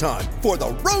 Pacific time for the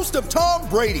Roast of Tom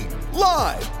Brady.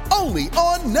 Live only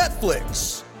on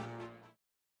Netflix.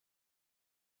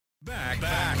 Back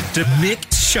to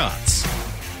Mixed Shots.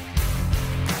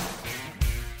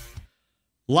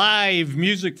 Live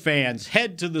music fans,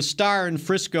 head to the Star in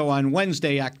Frisco on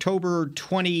Wednesday, October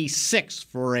 26th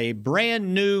for a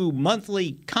brand new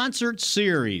monthly concert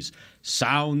series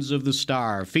Sounds of the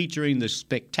Star, featuring the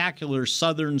spectacular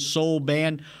Southern soul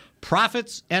band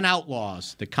Prophets and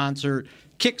Outlaws. The concert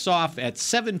kicks off at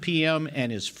 7 p.m.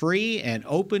 and is free and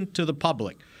open to the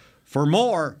public. For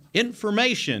more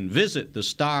information, visit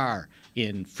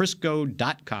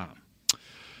thestarinfrisco.com.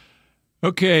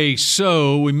 Okay,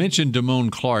 so we mentioned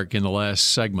Damone Clark in the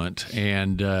last segment,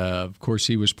 and of course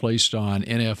he was placed on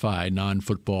NFI,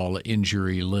 non-football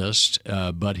injury list,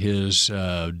 but his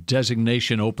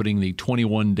designation opening the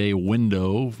 21-day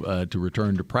window to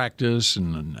return to practice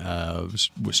and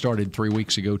started 3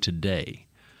 weeks ago today.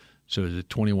 So the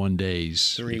 21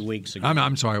 days. 3 weeks ago.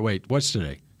 I'm sorry, wait, what's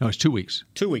today? No, it's 2 weeks.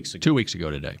 2 weeks ago. 2 weeks ago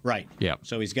today. Right. Yeah.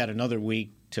 So he's got another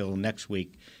week till next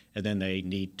week, and then they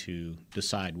need to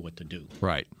decide what to do.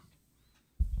 Right.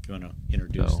 You want to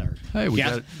introduce our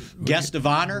guest of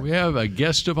honor? We have a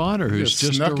guest of honor who's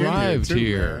just arrived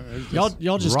here.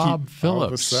 Y'all just Rob keep,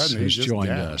 Phillips has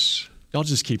joined us. Y'all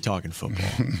just keep talking football.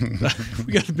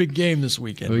 We got a big game this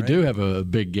weekend. We right? do have a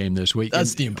big game this week.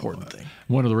 That's the important thing.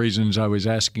 One of the reasons I was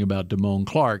asking about Damone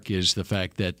Clark is the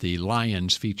fact that the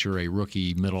Lions feature a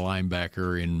rookie middle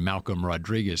linebacker in Malcolm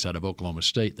Rodriguez out of Oklahoma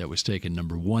State that was taken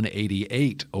number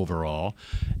 188 overall.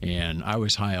 And I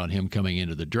was high on him coming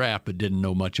into the draft, but didn't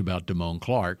know much about Damone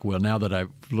Clark. Well, now that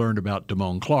I've learned about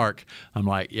Damone Clark, I'm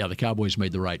like, yeah, the Cowboys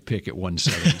made the right pick at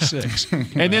 176.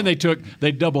 And then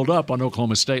they doubled up on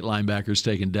Oklahoma State linebackers,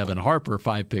 taking Devin Harper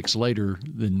 5 picks later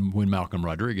than when Malcolm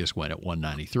Rodriguez went at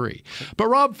 193. But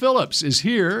Rob Phillips is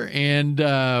here,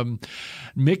 and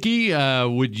Mickey,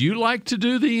 would you like to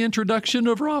do the introduction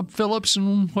of Rob Phillips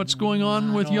and what's going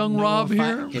on with young Rob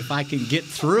here? If I can get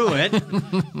through it.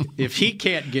 If he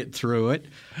can't get through it.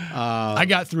 I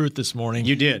got through it this morning.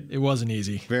 You did. It wasn't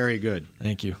easy. Very good.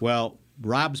 Thank you. Well,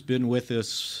 Rob's been with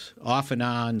us off and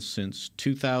on since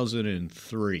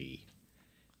 2003.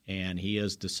 And he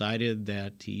has decided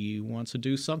that he wants to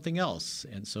do something else.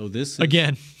 And so this is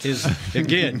yes.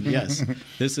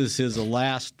 This is his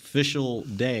last official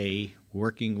day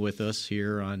working with us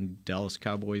here on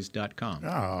DallasCowboys.com.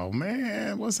 Oh,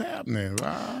 man, what's happening,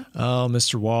 Rob? Oh,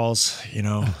 Mr. Walls,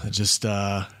 just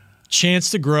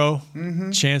chance to grow,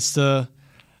 chance to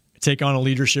take on a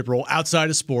leadership role outside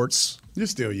of sports. You're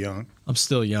still young. I'm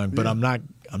still young, but I'm not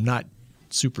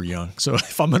super young. So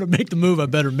if I'm going to make the move, I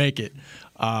better make it.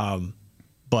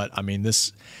 But I mean,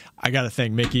 I got to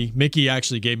thank Mickey. Mickey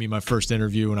actually gave me my first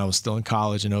interview when I was still in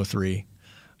college in 2003.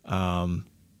 And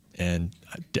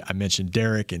I mentioned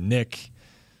Derek and Nick.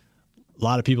 A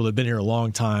lot of people that have been here a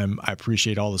long time. I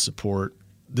appreciate all the support.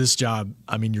 This job,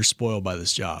 I mean, you're spoiled by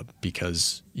this job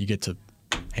because you get to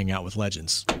hang out with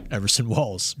legends. Everson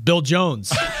Walls, Bill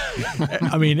Jones.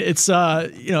 I mean, it's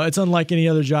it's unlike any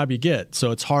other job you get.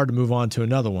 So it's hard to move on to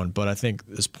another one. But I think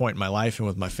at this point in my life and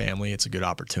with my family, it's a good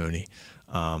opportunity.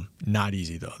 Not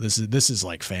easy though. This is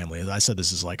like family. As I said,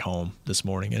 this is like home this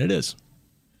morning, and it is.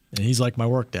 And he's like my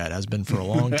work dad, has been for a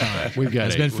long time. We've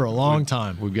got a long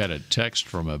time. We've got a text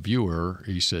from a viewer.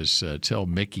 He says, "Tell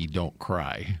Mickey don't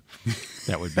cry."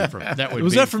 That would be from.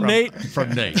 Was that from Nate?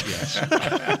 From Nate, yes.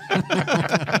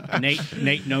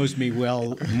 Nate knows me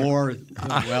more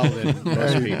than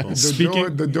most people.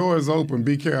 The door is open.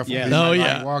 Be careful. Yeah. Oh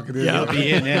yeah. Walking in. He'll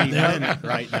be in any minute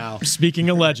right now. Speaking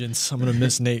of legends, I'm going to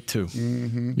miss Nate too.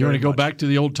 Mm-hmm. You want to go back to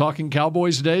the old Talking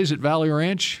Cowboys days at Valley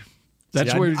Ranch?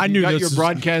 That's where I knew you got your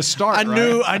broadcast start. I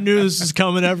knew this was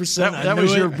coming ever since. That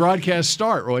was your broadcast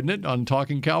start, wasn't it, on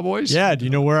Talking Cowboys? Yeah. Do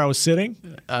you know where I was sitting?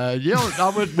 Yeah,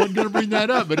 I wasn't going to bring that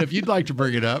up, but if you'd like to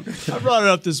bring it up. I brought it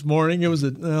up this morning. It was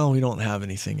we don't have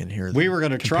anything in here. We were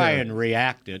going to try and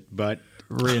react it, but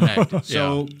reenact it.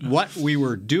 So what we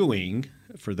were doing,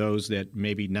 for those that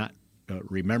maybe not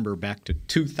remember back to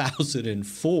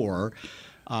 2004,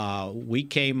 we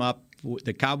came up.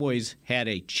 The Cowboys had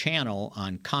a channel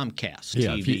on Comcast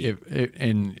TV.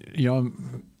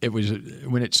 It was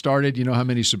when it started. You know how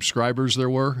many subscribers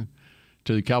there were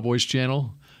to the Cowboys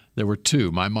channel? There were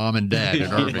 2, my mom and dad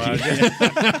in Irving.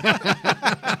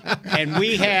 And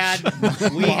we had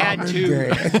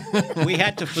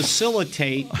to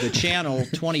facilitate the channel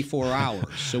 24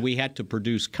 hours. So we had to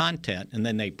produce content, and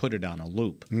then they put it on a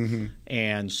loop. Mm-hmm.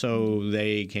 And so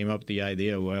they came up with the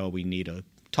idea, well, we need a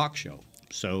talk show.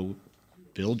 So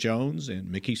Bill Jones and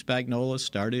Mickey Spagnola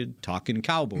started Talking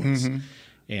Cowboys. Mm-hmm.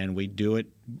 And we do it,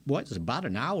 about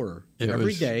an hour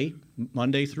every day,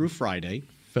 Monday through Friday.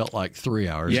 Felt like 3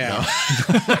 hours. Yeah.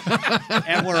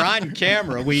 And we're on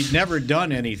camera. We'd never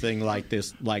done anything like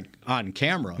this, like on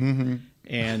camera. Mm-hmm.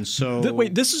 And so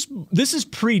wait, this is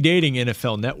predating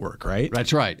NFL Network, right?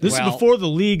 That's right. This is before the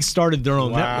league started their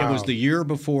own network. It was the year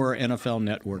before NFL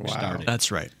Network started.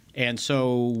 That's right. And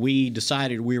so we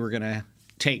decided we were going to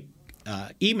take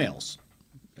emails.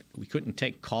 We couldn't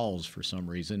take calls for some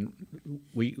reason.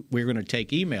 We were going to take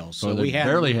emails. So we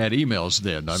barely had emails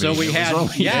then. I so mean, we had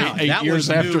eight years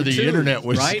after the internet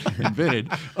was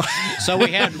invented. So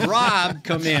we had Rob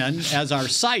come in as our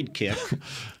sidekick.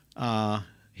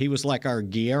 He was like our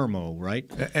Guillermo, right?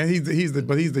 And he's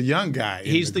the young guy.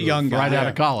 He's the young guy, right out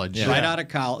of college. Yeah. Right out of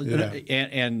college,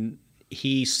 and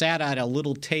he sat at a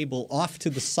little table off to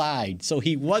the side, so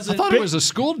he wasn't. I thought it was a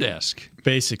school desk.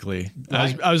 Basically,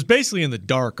 right. I was basically in the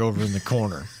dark over in the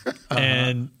corner,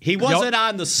 and he wasn't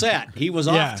on the set. He was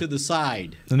off to the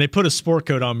side. And they put a sport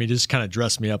coat on me, just kind of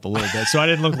dressed me up a little bit, so I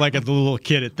didn't look like a little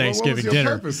kid at Thanksgiving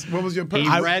dinner. What was your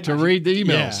purpose? To read the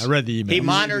emails. Yeah, I read the emails. He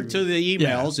monitored to the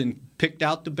emails and picked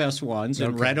out the best ones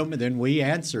and read them, and then we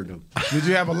answered them. Did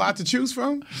you have a lot to choose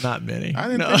from? Not many. I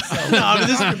didn't think so. No, I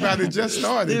mean, about it just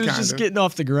started. It was just getting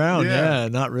off the ground. Yeah,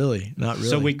 not really.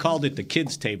 So we called it the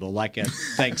kids' table, like at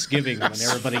Thanksgiving when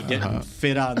everybody didn't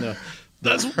fit on the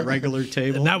regular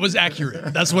table. And that was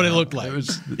accurate. That's what it looked like.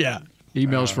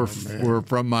 Emails were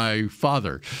from my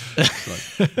father.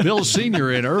 Bill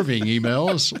Sr. in Irving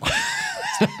emails.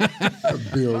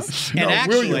 Bills. And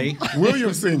actually,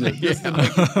 William Sr. Just to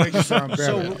make it sound better.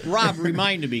 So Rob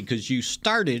reminded me because you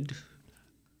started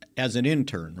as an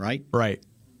intern, right? Right.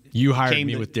 You hired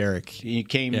me with Derek. You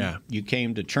came. Yeah. You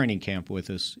came to training camp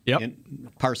with us. Yep. In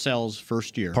Parcells'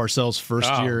 first year. Parcells'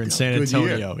 first year in San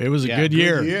Antonio. Year. It was a good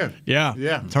year.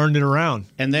 Yeah. Turned it around.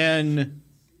 And then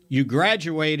you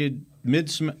graduated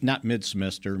mid-year,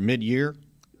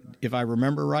 if I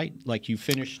remember right. Like you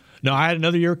finished. No, I had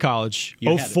another year of college.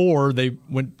 2004,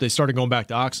 they started going back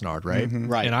to Oxnard, right? Mm-hmm.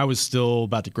 Right. And I was still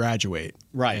about to graduate.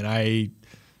 Right. And I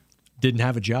didn't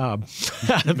have a job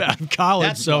out of college.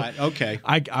 That's so why. Okay.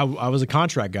 I was a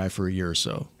contract guy for a year or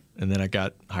so, and then I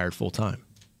got hired full time.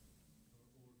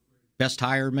 Best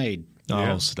hire made.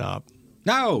 Oh, stop.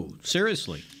 No,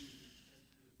 seriously.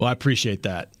 Well, I appreciate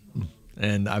that.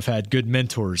 And I've had good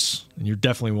mentors, and you're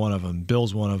definitely one of them.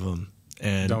 Bill's one of them.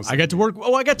 And I got to work.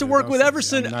 Oh, I got to work with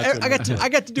Everson. I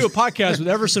got to do a podcast with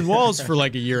Everson Walls for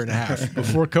like a year and a half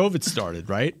before COVID started.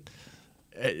 Right,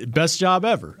 best job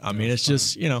ever. I mean, it's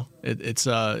just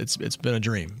it's been a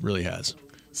dream. Really has.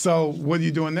 So, what are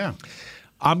you doing now?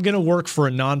 I'm gonna work for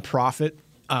a nonprofit,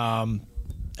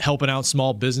 helping out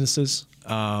small businesses.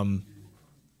 Kind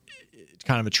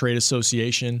of a trade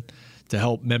association to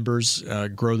help members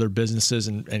grow their businesses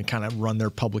and kind of run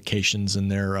their publications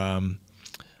and their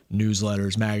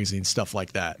newsletters, magazines, stuff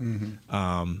like that. Mm-hmm.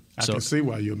 I can see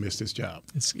why you'll miss this job.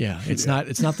 It's not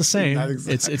the same. Not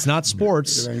exactly. It's not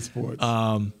sports. It ain't sports.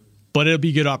 But it'll be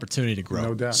a good opportunity to grow.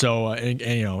 No doubt. So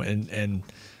and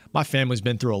my family's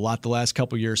been through a lot the last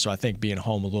couple of years, so I think being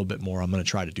home a little bit more, I'm going to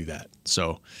try to do that.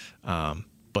 So,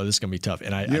 but it's going to be tough.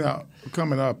 And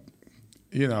coming up,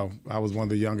 I was one of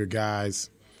the younger guys,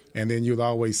 and then you'd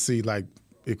always see like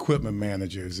equipment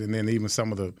managers, and then even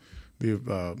some of the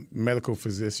medical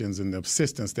physicians and the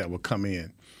assistants that would come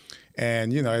in.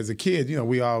 And, as a kid,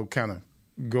 we all kind of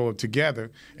go together.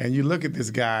 And you look at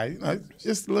this guy,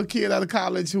 just a little kid out of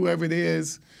college, whoever it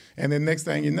is, and then next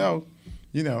thing you know,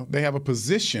 they have a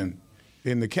position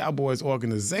in the Cowboys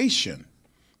organization,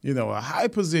 a high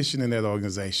position in that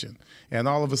organization. And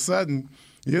all of a sudden,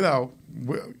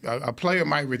 a player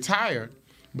might retire,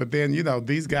 but then,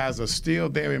 these guys are still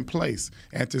there in place.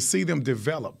 And to see them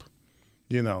develop,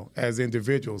 as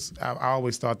individuals, I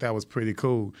always thought that was pretty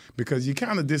cool because you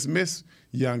kind of dismiss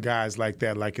young guys like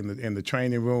that, like in the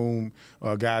training room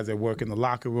or guys that work in the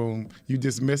locker room. You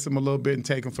dismiss them a little bit and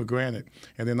take them for granted.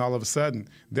 And then all of a sudden,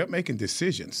 they're making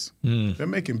decisions. They're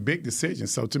making big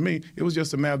decisions. So to me, it was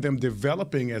just a matter of them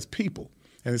developing as people.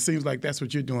 And it seems like that's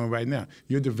what you're doing right now.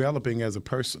 You're developing as a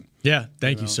person. Yeah,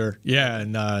 thank you, sir. Yeah,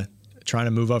 and trying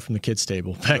to move up from the kids'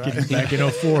 table back in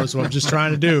 2004 is what I'm just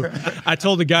trying to do. I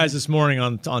told the guys this morning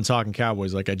on Talking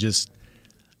Cowboys,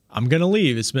 I'm going to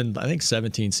leave. It's been, I think,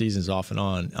 17 seasons off and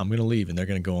on. I'm going to leave, and they're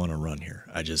going to go on a run here.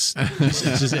 It's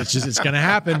going to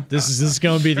happen. This is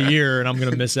going to be the year, and I'm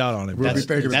going to miss out on it.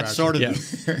 That's sort of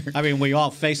I mean, we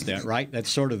all face that, right? That's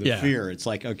sort of the fear. It's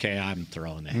like, okay, I'm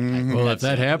throwing that. Mm-hmm. Well, if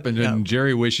that happened, then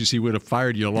Jerry wishes he would have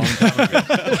fired you a long time ago.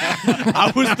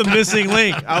 I was the missing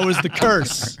link. I was the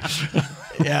curse.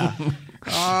 Yeah.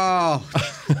 Oh,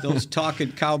 those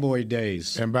Talking Cowboy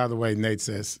days. And by the way, Nate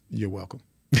says, you're welcome.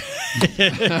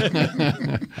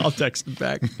 I'll text him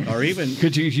back. Or even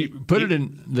could you put it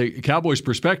in the Cowboys'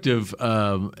 perspective?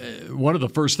 One of the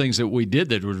first things that we did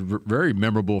that was very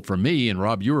memorable for me, and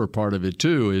Rob, you were a part of it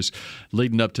too, is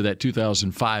leading up to that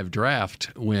 2005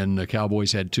 draft when the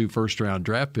Cowboys had 2 first-round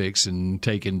draft picks and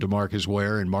taken DeMarcus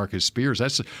Ware and Marcus Spears.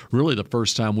 That's really the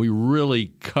first time we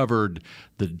really covered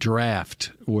the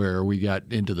draft, where we got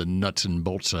into the nuts and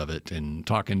bolts of it and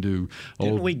talking to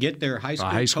Didn't we get their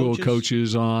high school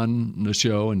coaches on the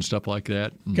show and stuff like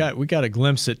that. We got a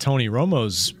glimpse at Tony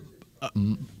Romo's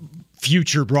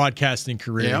future broadcasting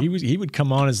career. Yeah. He would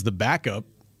come on as the backup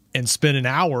and spend an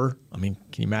hour. I mean,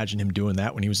 can you imagine him doing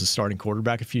that when he was the starting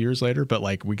quarterback a few years later? But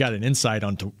like, we got an insight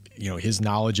onto his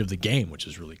knowledge of the game, which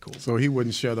is really cool. So he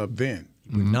wouldn't shut up then.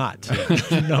 Would not.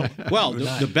 No. Well,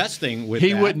 the best thing with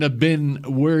he wouldn't have been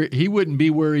where he wouldn't be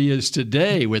where he is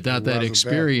today without that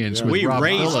experience with Rob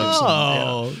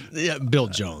Phillips. Bill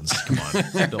Jones. Come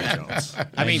on, Bill Jones.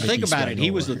 I mean, think about it. He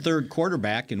was the third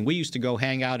quarterback, and we used to go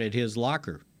hang out at his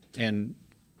locker, and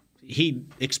he'd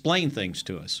explain things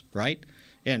to us, right?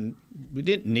 And we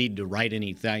didn't need to write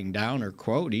anything down or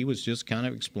quote. He was just kind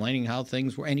of explaining how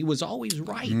things were, and he was always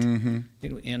right. Mm-hmm.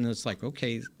 And it's like,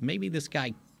 okay, maybe this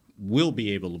guy will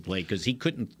be able to play because he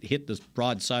couldn't hit the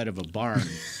broadside of a barn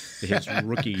his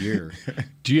rookie year.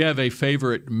 Do you have a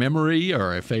favorite memory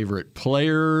or a favorite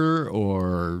player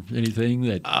or anything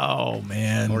that? Oh,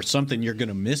 man. Or something you're going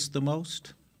to miss the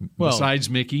most? Well, besides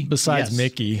Mickey? Besides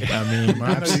Mickey. I mean,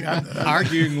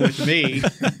 arguing with me.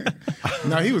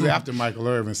 No, he was after Michael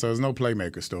Irvin, so there's no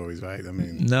playmaker stories, right? I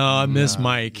mean, no, I miss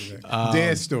Mike.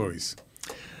 Dad stories.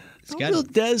 No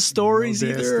Dez stories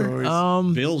either.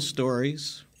 Stories. Bill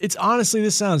stories. It's honestly,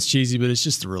 this sounds cheesy, but it's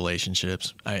just the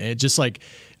relationships. Just like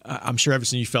I'm sure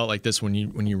Everson, you felt like this when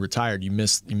you retired. You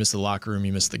miss the locker room,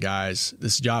 you miss the guys.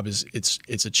 This job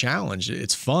it's a challenge.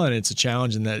 It's fun. It's a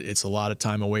challenge in that it's a lot of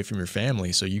time away from your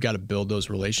family. So you got to build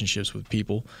those relationships with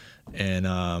people. And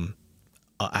I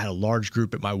had a large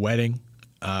group at my wedding.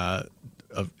 I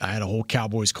had a whole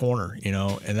Cowboys corner,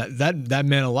 and that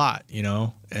meant a lot,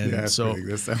 And yeah, so,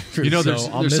 there's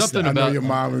there's something about your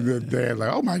mom and your dad,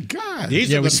 like, oh my God,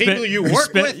 these are the people you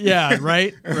work with. Yeah,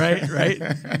 right.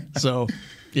 So,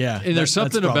 yeah, and there's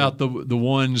something about the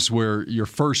ones where your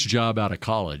first job out of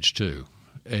college too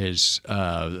is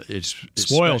it's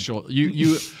spoiled. Special.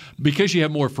 You because you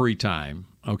have more free time.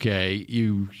 Okay,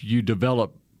 you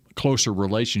develop closer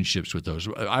relationships with those.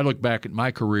 I look back at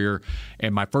my career,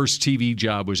 and my first TV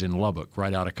job was in Lubbock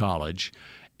right out of college.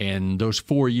 And those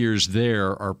 4 years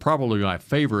there are probably my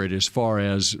favorite as far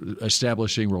as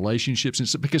establishing relationships. And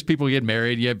so, because people get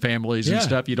married, you have families and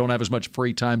stuff. You don't have as much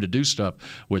free time to do stuff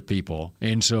with people.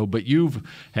 And so, but you've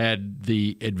had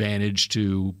the advantage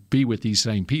to be with these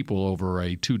same people over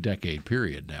a 2-decade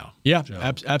period now. Yeah,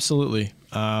 absolutely.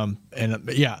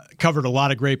 Covered a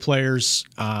lot of great players.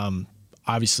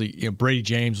 Obviously, Brady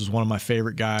James was one of my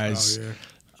favorite guys. Oh,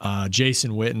 yeah.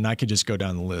 Jason Witten, I could just go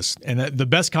down the list. And the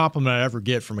best compliment I ever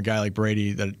get from a guy like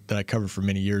Brady that I covered for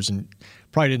many years and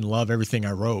probably didn't love everything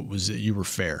I wrote was that you were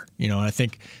fair. And I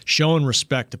think showing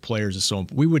respect to players is so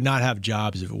important. We would not have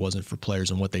jobs if it wasn't for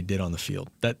players and what they did on the field.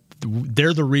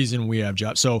 They're the reason we have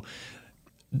jobs. So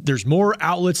there's more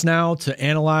outlets now to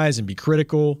analyze and be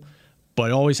critical,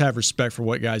 but always have respect for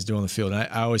what guys do on the field. And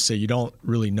I always say you don't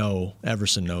really know.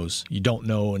 Everson knows. You don't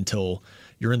know until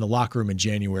you're in the locker room in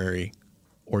January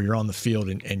or you're on the field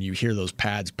and you hear those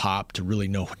pads pop to really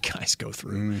know what guys go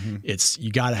through. Mm-hmm.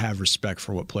 You got to have respect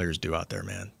for what players do out there,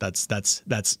 man. That's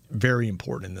very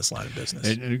important in this line of business.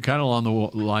 And kind of along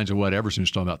the lines of what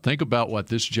Everson's talking about, think about what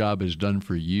this job has done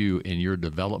for you in your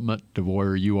development to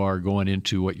where you are going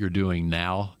into what you're doing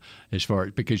now.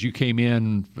 Because you came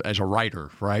in as a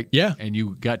writer, right? Yeah. And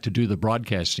you got to do the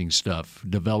broadcasting stuff,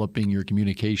 developing your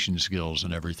communication skills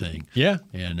and everything. Yeah.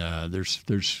 And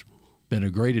there's been a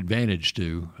great advantage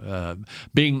to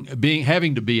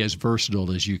having to be as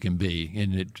versatile as you can be,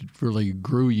 and it really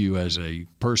grew you as a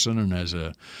person and as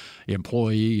a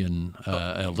employee and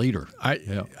a leader.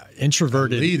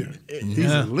 Introverted a leader.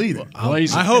 He's a leader.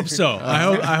 I hope so.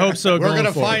 I hope so. We're going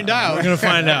to find out. We're going to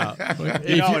find out.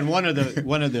 And one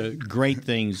of the great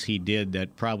things he did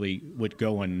that probably would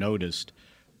go unnoticed,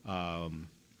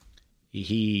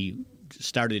 he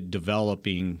started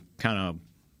developing kind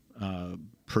of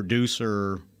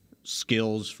producer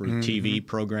skills for TV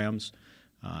programs.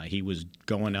 He was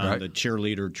going on the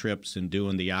cheerleader trips and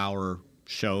doing the hour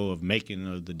show of making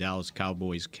of the Dallas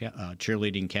Cowboys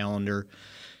cheerleading calendar.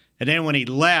 And then when he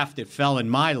left, it fell in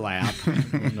my lap. I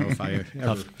don't know if I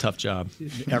tough job.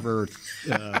 Ever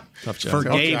tough job.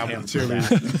 forgave him for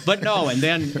that. But no, and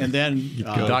then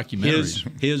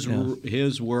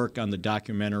his work on the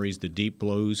documentaries, the Deep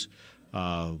Blues.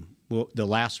 Well, the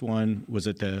last one was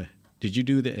it Did you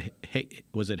do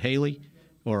was it Haley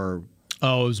or?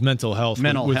 Oh, it was mental health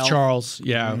with Charles.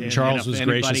 Yeah, and Charles was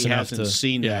gracious enough to. If anybody hasn't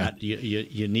seen that,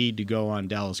 you need to go on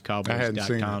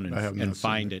DallasCowboys.com and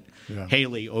find it. Yeah.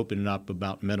 Haley opened up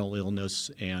about mental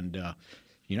illness, and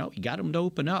he got him to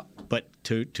open up. But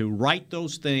to write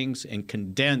those things and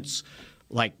condense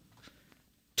like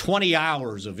 20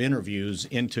 hours of interviews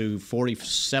into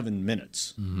 47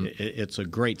 minutes, it's a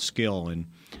great skill. And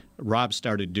Rob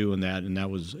started doing that, and it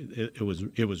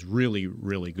was really,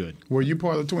 really good. Were you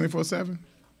part of 24/7?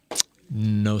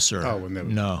 No, sir. Oh, well, never.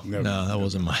 No, that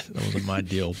wasn't my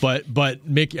deal. But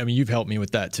Mick, I mean, you've helped me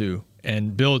with that too.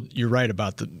 And Bill, you're right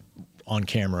about the on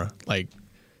camera. Like,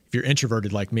 if you're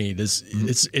introverted like me,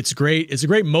 it's great. It's a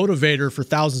great motivator for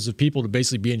thousands of people to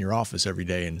basically be in your office every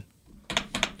day and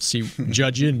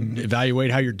judge you and evaluate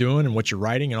how you're doing and what you're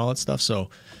writing and all that stuff. So,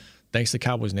 thanks to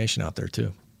Cowboys Nation out there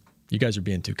too. You guys are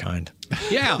being too kind.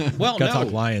 Yeah, well, Gotta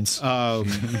talk Lions.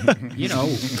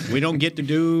 We don't get to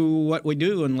do what we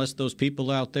do unless those people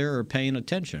out there are paying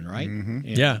attention, right?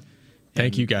 Yeah.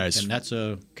 Thank you guys. And that's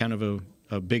a kind of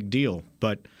a big deal.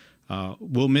 But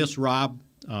we'll miss Rob.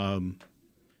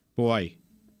 Boy,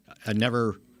 I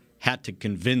never had to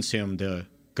convince him to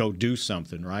go do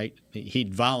something, right?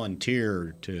 He'd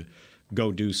volunteer to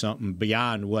go do something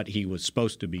beyond what he was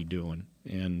supposed to be doing.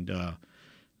 And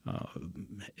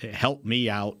it helped me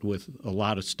out with a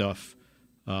lot of stuff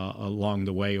along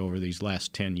the way over these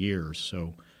last 10 years.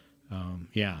 So,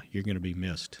 you're going to be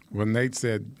missed. Well, Nate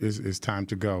said it's time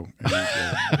to go. And he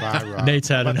said, bye, Rob. Nate's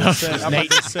had enough.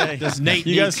 Does Nate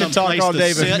you guys can talk all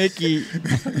day, but Mickey,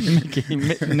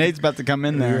 Nate's about to come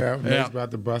in there. Yeah, Nate's about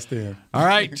to bust in. All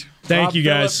right. Thank you,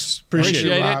 guys. Appreciate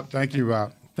it. Rob. Thank you,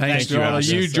 Rob. Thanks to all of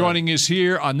you joining us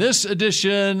here on this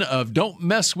edition of Don't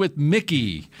Mess with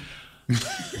Mickey.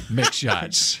 Mick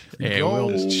Shots. Hey,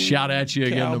 we'll shout at you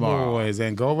again tomorrow.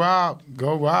 And go Rob.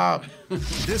 Go Rob.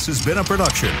 This has been a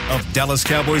production of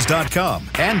DallasCowboys.com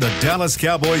and the Dallas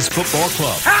Cowboys Football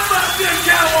Club. How about this,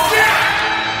 Cowboys? Yeah!